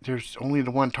think there's only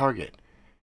the one target.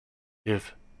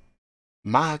 If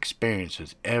my experience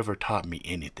has ever taught me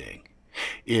anything,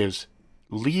 is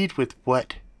lead with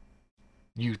what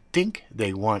you think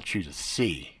they want you to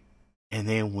see, and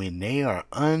then when they are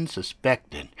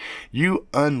unsuspecting, you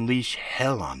unleash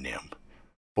hell on them.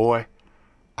 Boy,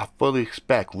 I fully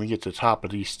expect when we get to the top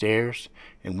of these stairs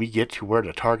and we get to where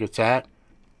the target's at,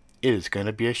 it is going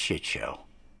to be a shit show.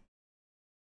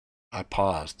 I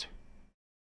paused,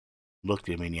 looked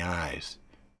him in the eyes,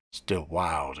 still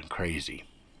wild and crazy.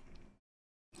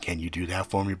 Can you do that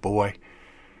for me, boy?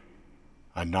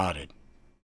 I nodded.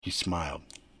 He smiled.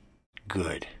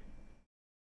 Good.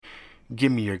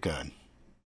 Give me your gun.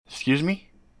 Excuse me?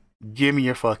 Give me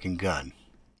your fucking gun.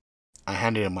 I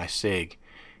handed him my cig.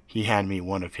 He handed me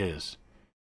one of his.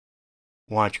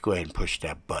 Why don't you go ahead and push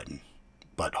that button,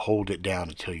 but hold it down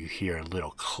until you hear a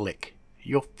little click.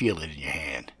 You'll feel it in your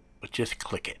hand, but just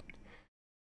click it.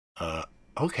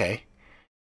 Okay.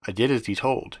 I did as he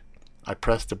told. I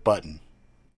pressed the button,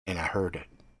 and I heard it.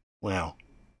 Well,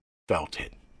 felt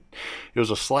it. It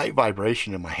was a slight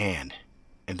vibration in my hand,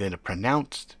 and then a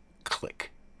pronounced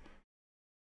click.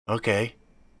 Okay,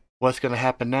 what's going to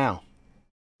happen now?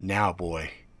 Now,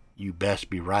 boy, you best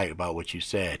be right about what you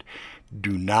said.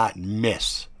 Do not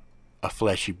miss a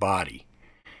fleshy body.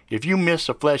 If you miss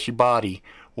a fleshy body,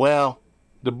 well,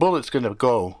 the bullet's going to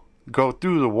go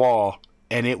through the wall,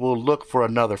 and it will look for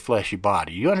another fleshy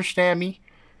body. You understand me?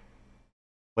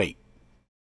 Wait.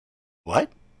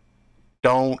 What?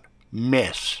 Don't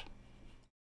miss.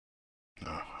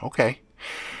 Okay.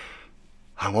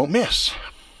 I won't miss.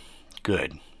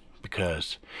 Good.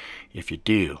 Because if you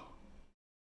do,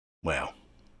 well,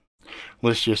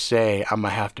 let's just say I'm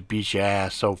going to have to beat your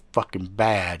ass so fucking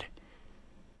bad.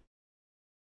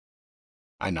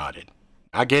 I nodded.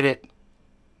 I get it.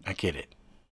 I get it.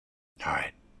 All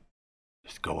right.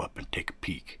 Let's go up and take a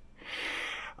peek.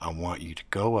 I want you to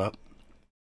go up,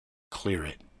 clear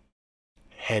it,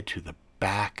 head to the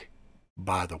back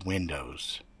by the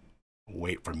windows.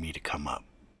 Wait for me to come up.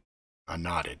 I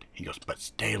nodded. He goes, but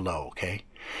stay low, okay?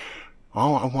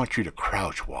 I want you to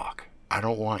crouch walk. I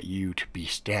don't want you to be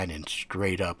standing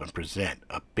straight up and present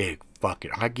a big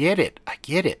fucking... I get it. I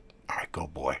get it. All right, go,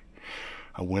 boy.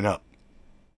 I went up.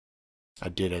 I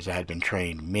did as I had been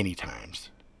trained many times.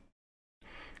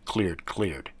 Cleared.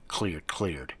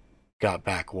 Got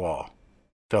back wall.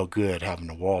 Felt good having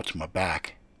the wall to my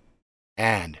back.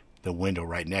 And the window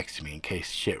right next to me in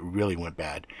case shit really went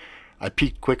bad. I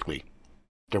peeked quickly.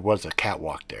 There was a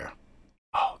catwalk there.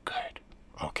 Oh, good.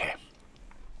 Okay.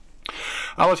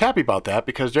 I was happy about that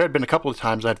because there had been a couple of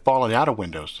times I'd fallen out of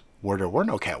windows where there were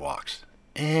no catwalks.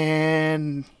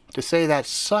 And to say that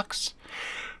sucks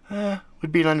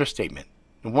would be an understatement.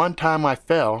 The one time I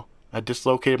fell, I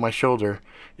dislocated my shoulder.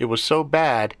 It was so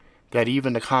bad that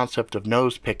even the concept of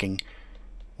nose picking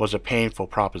was a painful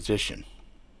proposition.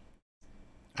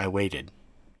 I waited.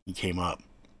 He came up.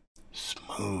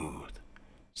 Smooth.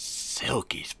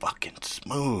 Silky fucking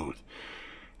smooth.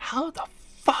 How the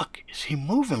fuck is he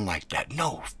moving like that?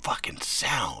 No fucking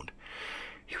sound.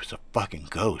 He was a fucking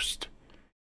ghost.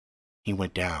 He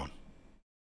went down.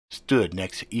 Stood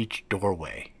next to each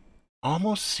doorway.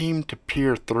 Almost seemed to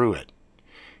peer through it.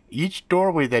 Each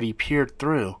doorway that he peered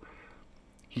through,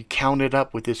 he counted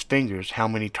up with his fingers how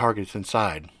many targets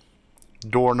inside.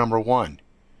 Door number 1,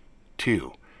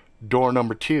 2. Door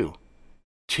number 2,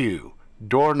 2.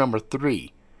 Door number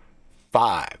 3,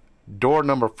 5. Door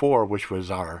number 4, which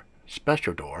was our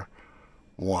special door,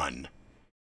 1.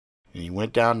 And he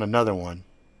went down another one,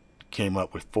 came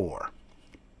up with 4.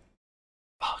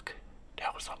 Fuck,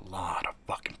 that was a lot of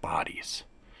fucking bodies.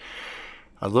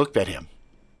 I looked at him,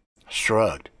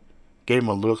 shrugged, gave him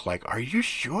a look like, are you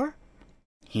sure?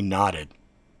 He nodded,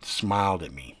 smiled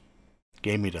at me,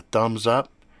 gave me the thumbs up,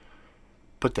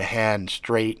 put the hand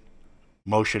straight,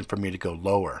 motioned for me to go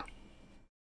lower.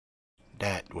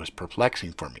 That was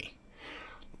perplexing for me.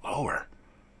 Lower?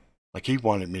 Like he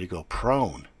wanted me to go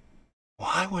prone.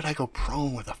 Why would I go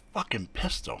prone with a fucking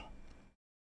pistol?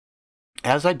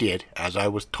 As I did, as I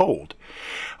was told,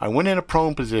 I went in a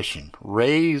prone position,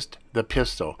 raised the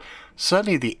pistol.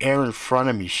 Suddenly the air in front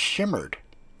of me shimmered.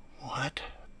 What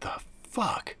the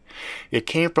fuck? It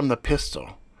came from the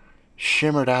pistol,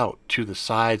 shimmered out to the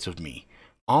sides of me,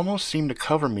 almost seemed to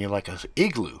cover me like an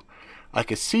igloo. I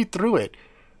could see through it,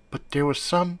 but there was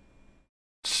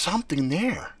something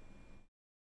there.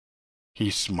 He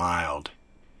smiled.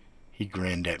 He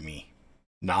grinned at me,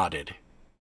 nodded,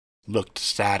 looked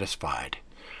satisfied,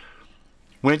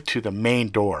 went to the main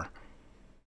door,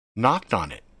 knocked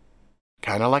on it,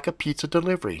 kind of like a pizza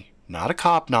delivery, not a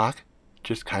cop knock,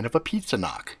 just kind of a pizza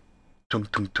knock.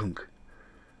 Tunk, tunk, tunk.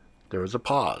 There was a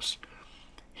pause.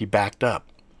 He backed up.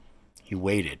 He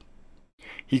waited.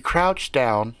 He crouched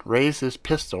down, raised his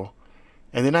pistol,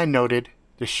 and then I noted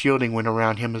the shielding went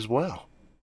around him as well.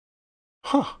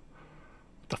 Huh.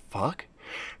 What the fuck?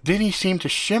 Then he seemed to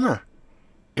shimmer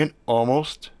and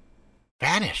almost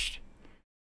vanished.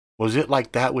 Was it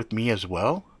like that with me as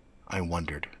well? I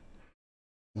wondered.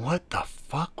 What the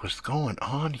fuck was going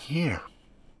on here?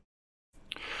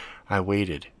 I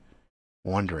waited,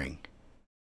 wondering,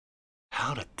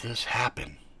 how did this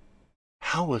happen?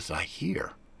 How was I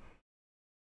here?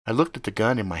 I looked at the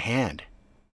gun in my hand,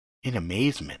 in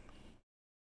amazement.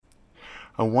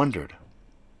 I wondered.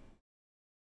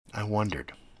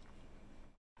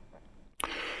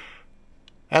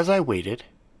 As I waited,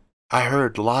 I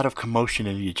heard a lot of commotion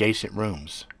in the adjacent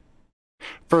rooms.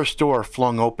 First door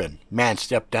flung open. Man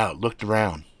stepped out, looked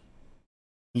around.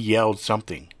 He yelled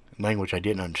something, language I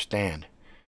didn't understand.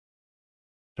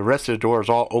 The rest of the doors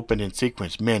all opened in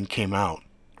sequence. Men came out,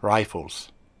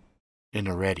 rifles in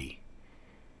the ready.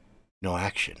 No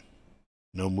action,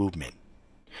 no movement.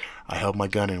 I held my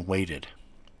gun and waited.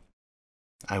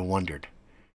 I wondered,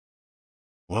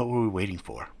 what were we waiting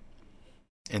for?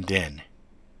 And then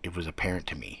it was apparent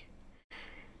to me.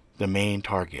 The main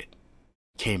target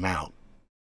came out,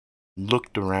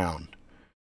 looked around.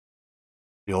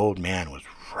 The old man was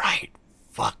right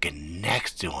fucking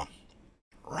next to him.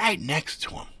 Right next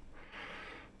to him.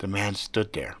 The man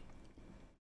stood there,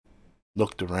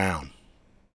 looked around.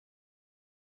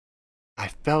 I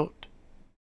felt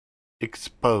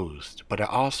exposed, but I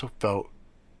also felt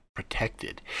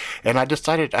protected. And I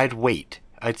decided I'd wait.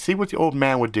 I'd see what the old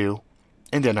man would do,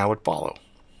 and then I would follow.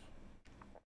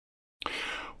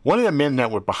 One of the men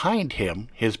that were behind him,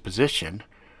 his position,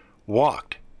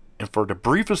 walked, and for the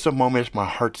briefest of moments my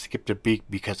heart skipped a beat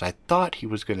because I thought he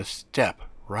was going to step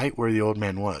right where the old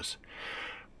man was.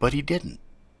 But he didn't.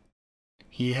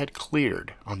 He had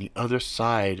cleared on the other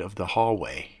side of the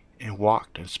hallway and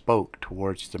walked and spoke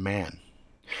towards the man.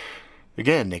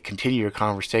 Again, they continued a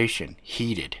conversation,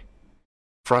 heated,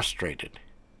 frustrated,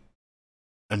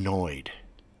 annoyed.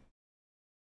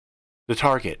 The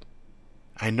target.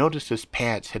 I noticed his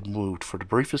pants had moved for the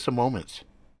briefest of moments,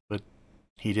 but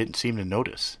he didn't seem to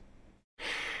notice.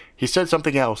 He said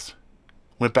something else,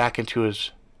 went back into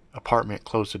his apartment,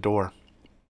 closed the door.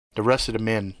 The rest of the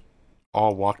men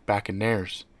all walked back in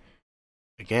theirs.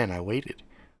 Again, I waited.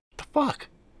 What the fuck?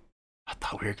 I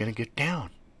thought we were going to get down.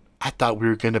 I thought we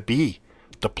were going to be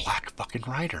the Black fucking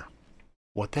Rider.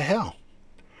 What the hell?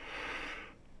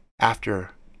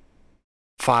 After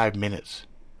 5 minutes,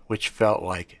 which felt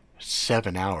like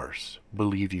 7 hours,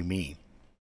 believe you me,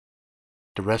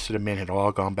 the rest of the men had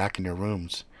all gone back in their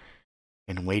rooms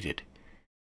and waited.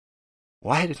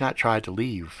 Why had they not tried to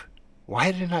leave? Why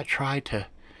had they not tried to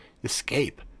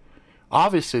escape?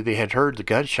 Obviously, they had heard the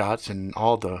gunshots and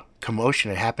all the commotion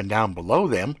that happened down below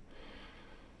them.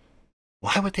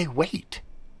 Why would they wait?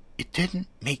 It didn't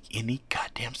make any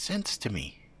goddamn sense to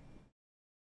me.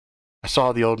 I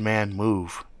saw the old man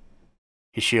move.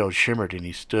 His shield shimmered and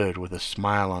he stood with a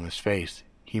smile on his face.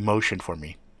 He motioned for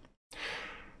me.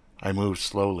 I moved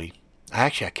slowly. I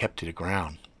kept to the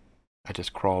ground. I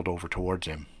just crawled over towards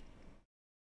him.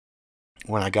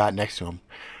 When I got next to him,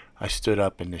 I stood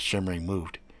up and the shimmering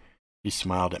moved. He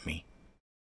smiled at me.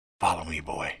 Follow me,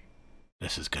 boy.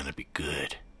 This is gonna be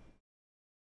good.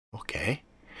 Okay.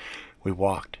 We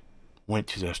walked. Went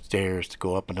to the stairs to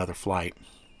go up another flight.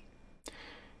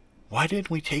 Why didn't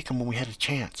we take him when we had a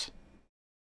chance?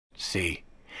 See,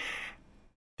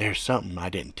 there's something I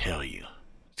didn't tell you.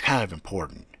 It's kind of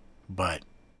important, but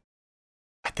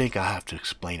I think I'll have to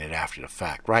explain it after the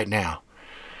fact. Right now,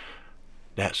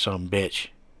 that sumbitch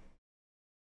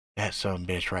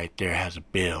right there has a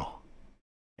bill,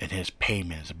 and his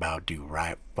payment is about due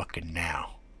right fucking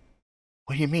now.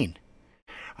 What do you mean?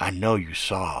 I know you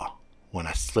saw when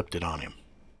I slipped it on him.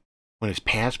 When his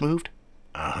pants moved?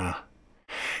 Uh-huh.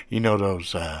 You know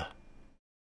those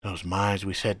mines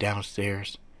we set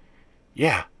downstairs?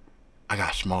 Yeah, I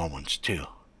got small ones too.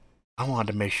 I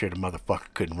wanted to make sure the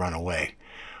motherfucker couldn't run away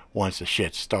once the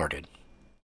shit started.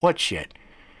 What shit?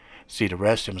 See, the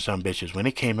rest of them sumbitches, when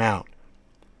it came out,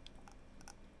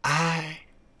 I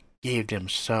gave them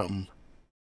something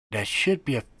that should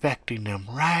be affecting them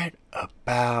right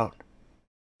about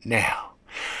now.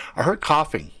 I heard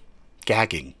coughing,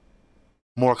 gagging,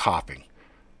 more coughing.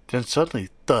 Then suddenly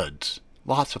thuds,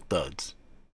 lots of thuds.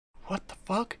 What the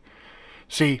fuck?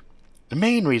 See, the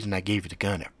main reason I gave you the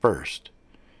gun at first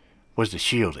was the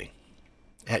shielding.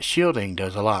 That shielding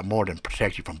does a lot more than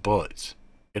protect you from bullets.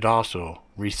 It also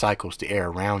recycles the air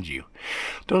around you.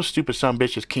 Those stupid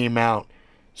sumbitches came out,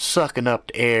 sucking up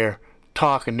the air,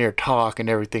 talking their talk and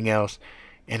everything else,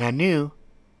 and I knew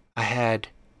I had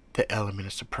the element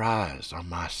of surprise on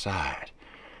my side.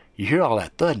 You hear all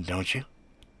that thudding, don't you?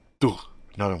 Ugh,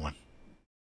 another one.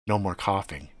 No more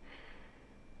coughing.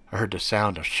 I heard the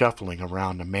sound of shuffling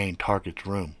around the main target's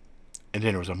room, and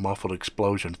then there was a muffled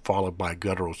explosion followed by a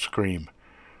guttural scream.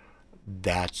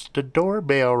 That's the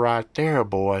doorbell right there,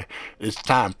 boy. It's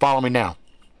time. Follow me now.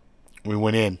 We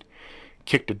went in,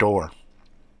 kicked the door.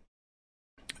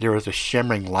 There was a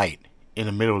shimmering light in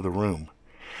the middle of the room.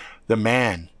 The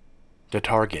man, the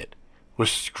target,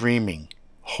 was screaming,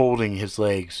 holding his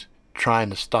legs, trying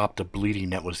to stop the bleeding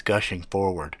that was gushing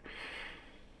forward.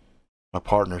 My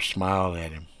partner smiled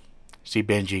at him. See,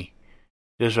 Benji,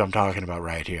 This is what I'm talking about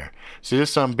right here. See,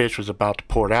 this son of a bitch was about to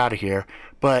pour it out of here,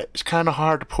 but it's kind of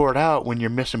hard to pour it out when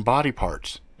you're missing body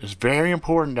parts. It's very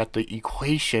important that the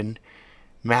equation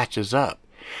matches up.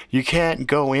 You can't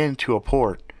go into a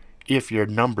port if your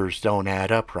numbers don't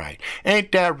add up right.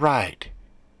 Ain't that right?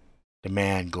 The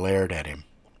man glared at him.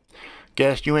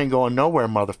 Guess you ain't going nowhere,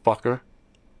 motherfucker.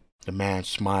 The man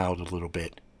smiled a little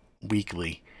bit,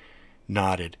 weakly,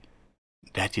 nodded.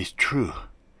 That is true.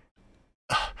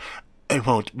 I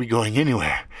won't be going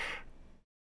anywhere.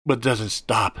 But doesn't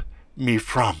stop me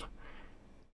from.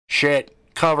 Shit,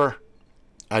 cover.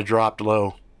 I dropped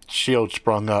low. Shield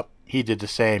sprung up. He did the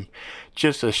same.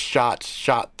 Just as shots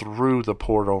shot through the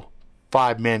portal,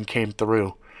 5 men came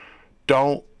through.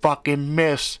 Don't fucking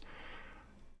miss.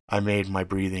 I made my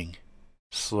breathing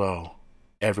slow.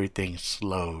 Everything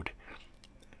slowed.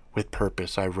 With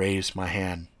purpose, I raised my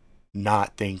hand,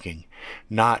 not thinking,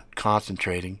 not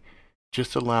concentrating,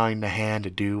 just allowing the hand to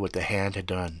do what the hand had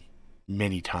done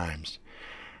many times.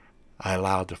 I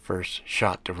allowed the first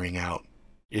shot to ring out.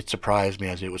 It surprised me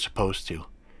as it was supposed to.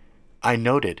 I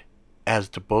noted, as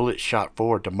the bullet shot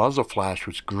forward, the muzzle flash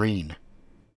was green.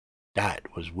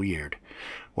 That was weird.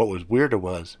 What was weirder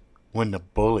was when the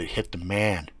bullet hit the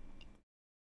man.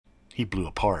 He blew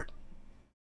apart.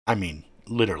 I mean,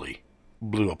 literally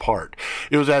blew apart.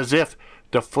 It was as if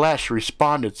the flesh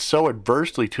responded so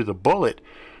adversely to the bullet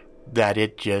that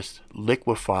it just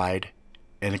liquefied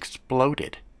and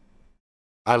exploded.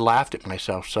 I laughed at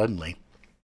myself suddenly.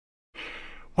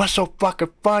 What's so fucking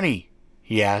funny?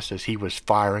 He asked as he was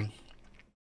firing.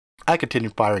 I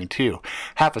continued firing too.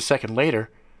 Half a second later,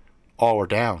 all were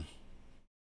down.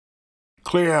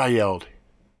 Clear, I yelled.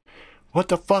 What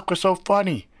the fuck was so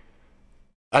funny?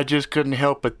 I just couldn't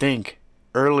help but think.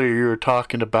 Earlier you were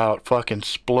talking about fucking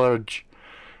spludge.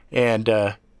 And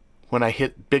when I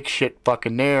hit big shit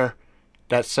fucking there,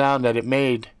 that sound that it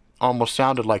made almost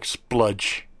sounded like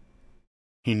spludge.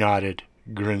 He nodded,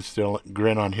 grin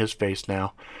on his face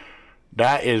now.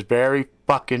 That is very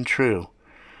fucking true.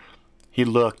 He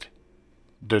looked.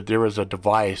 There was a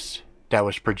device that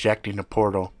was projecting the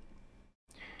portal.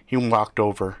 He walked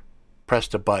over,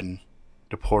 pressed a button.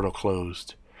 The portal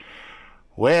closed.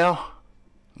 Well,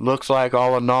 looks like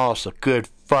all in all it's a good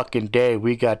fucking day.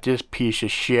 We got this piece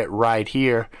of shit right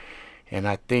here. And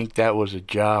I think that was a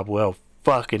job well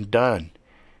fucking done.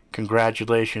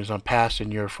 Congratulations on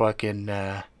passing your fucking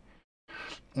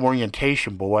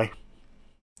orientation, boy.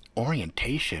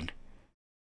 Orientation?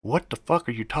 What the fuck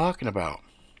are you talking about?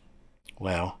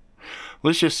 Well,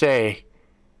 let's just say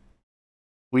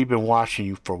we've been watching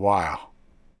you for a while.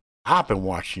 I've been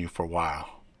watching you for a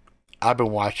while. I've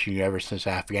been watching you ever since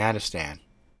Afghanistan.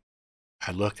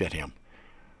 I looked at him.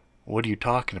 What are you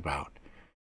talking about?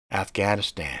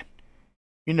 Afghanistan.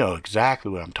 You know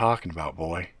exactly what I'm talking about,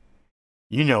 boy.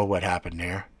 You know what happened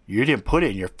there. You didn't put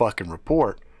it in your fucking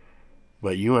report,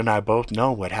 but you and I both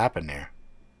know what happened there.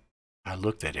 I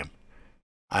looked at him.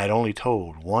 I had only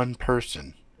told one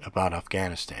person about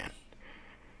Afghanistan.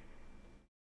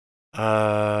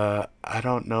 I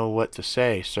don't know what to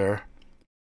say, sir.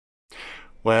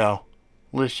 Well,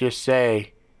 let's just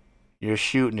say your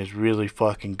shooting is really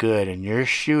fucking good, and your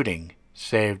shooting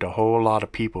saved a whole lot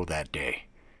of people that day.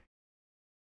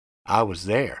 I was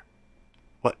there.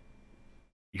 What?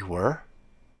 You were?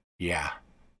 Yeah,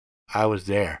 I was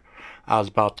there. I was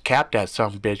about to cap that son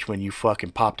of a bitch when you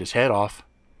fucking popped his head off.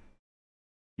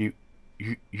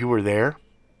 You were there?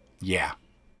 Yeah.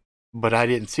 But I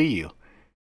didn't see you.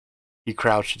 He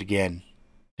crouched again.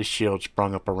 The shield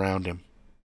sprung up around him.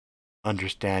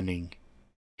 Understanding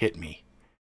hit me.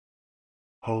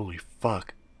 Holy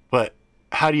fuck. But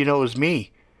how do you know it was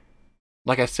me?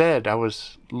 Like I said, I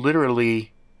was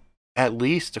literally at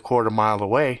least a quarter mile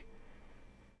away.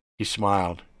 He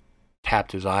smiled,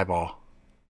 tapped his eyeball.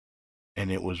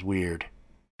 And it was weird.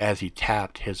 As he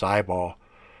tapped his eyeball,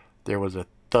 there was a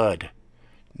thud.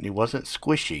 And it wasn't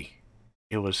squishy.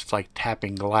 It was like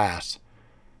tapping glass.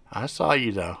 I saw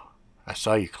you though. I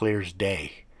saw you clear as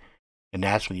day. And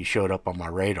that's when you showed up on my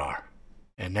radar.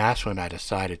 And that's when I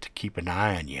decided to keep an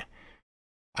eye on you.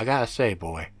 I gotta say,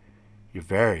 boy, you're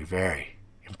very, very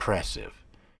impressive.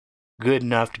 Good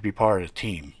enough to be part of the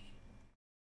team.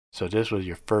 So this was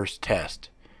your first test.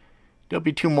 There'll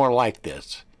be 2 more like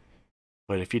this.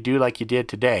 But if you do like you did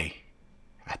today,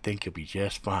 I think you'll be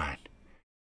just fine.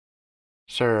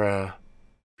 Sir,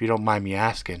 if you don't mind me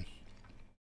asking,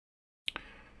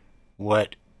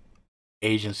 what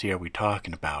agency are we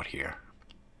talking about here?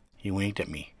 He winked at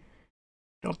me.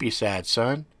 Don't be sad,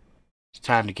 son. It's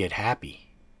time to get happy.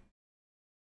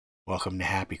 Welcome to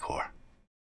Happy Corps.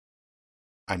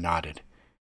 I nodded.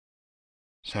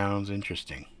 Sounds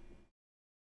interesting.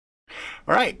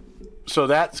 All right, so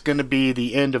that's going to be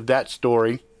the end of that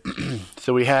story.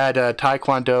 So we had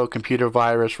Taekwondo, Computer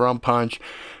Virus, Rum Punch,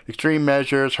 Extreme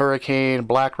Measures, Hurricane,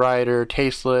 Black Rider,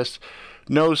 Tasteless,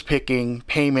 Nose Picking,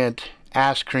 Payment,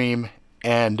 Ass Cream,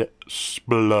 and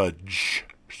Spludge.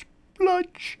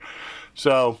 Spludge.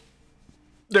 So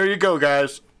there you go,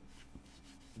 guys.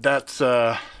 That's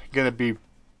going to be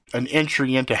an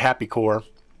entry into Happy Core.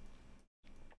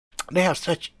 They have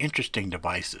such interesting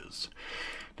devices.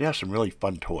 They have some really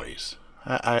fun toys.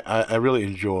 I really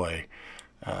enjoy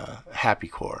Happy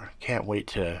Core. Can't wait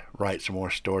to write some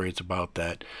more stories about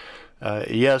that.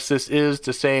 Yes, this is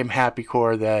the same Happy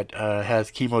Core that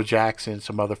has Chemo Jackson and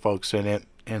some other folks in it.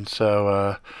 And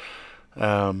so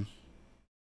the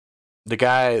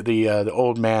guy, the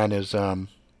old man is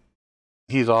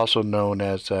he's also known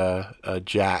as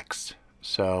Jax.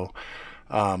 So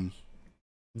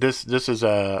this is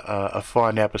a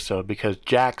fun episode because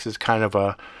Jax is kind of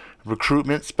a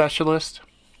recruitment specialist,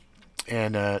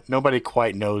 and nobody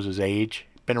quite knows his age.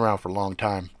 Been around for a long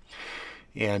time,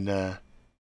 and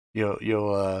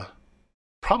you'll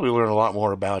probably learn a lot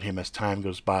more about him as time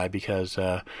goes by because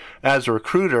as a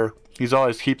recruiter, he's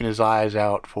always keeping his eyes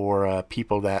out for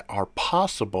people that are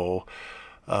possible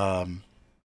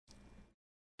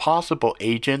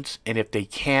agents, and if they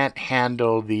can't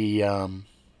handle the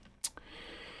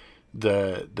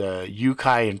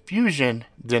Yukai infusion,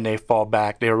 then they fall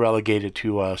back. They're relegated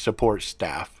to support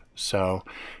staff. So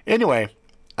anyway,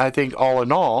 I think all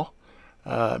in all,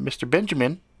 Mr.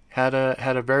 Benjamin had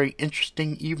a very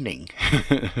interesting evening,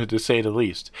 to say the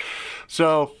least.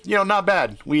 So not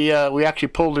bad. We actually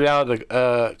pulled it out of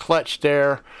the clutch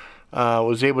there.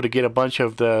 Was able to get a bunch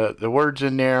of the words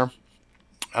in there.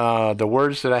 The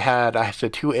words that I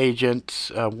said 2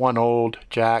 agents, 1 old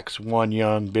Jax, 1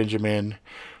 young Benjamin.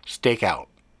 Stakeout.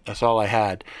 That's all I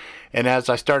had. And as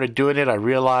I started doing it, I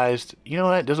realized, you know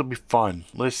what, this will be fun.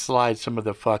 Let's slide some of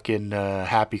the fucking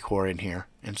Happy Core in here.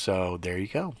 And so there you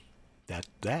go. That's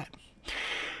that.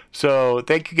 So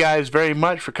thank you guys very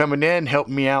much for coming in,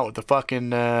 helping me out with the fucking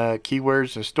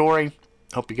keywords and story.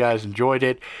 Hope you guys enjoyed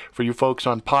it. For you folks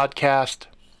on podcast,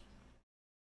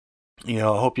 I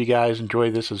hope you guys enjoy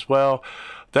this as well.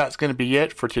 That's going to be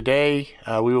it for today.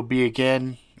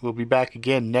 We'll be back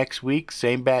again next week.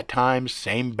 Same bat time,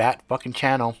 same bat fucking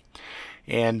channel.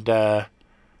 And I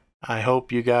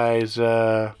hope you guys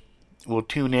will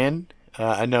tune in.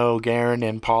 I know Garen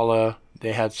and Paula,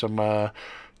 they had some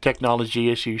technology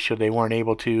issues, so they weren't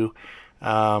able to.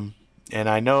 And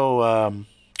I know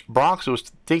Bronx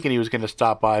was thinking he was going to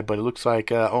stop by, but it looks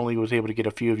like only was able to get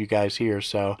a few of you guys here.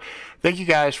 So thank you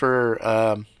guys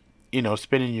for,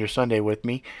 spending your Sunday with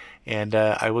me. And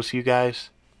I will see you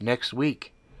guys next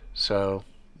week. So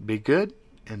be good,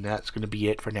 and that's going to be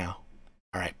it for now.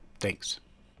 All right, thanks.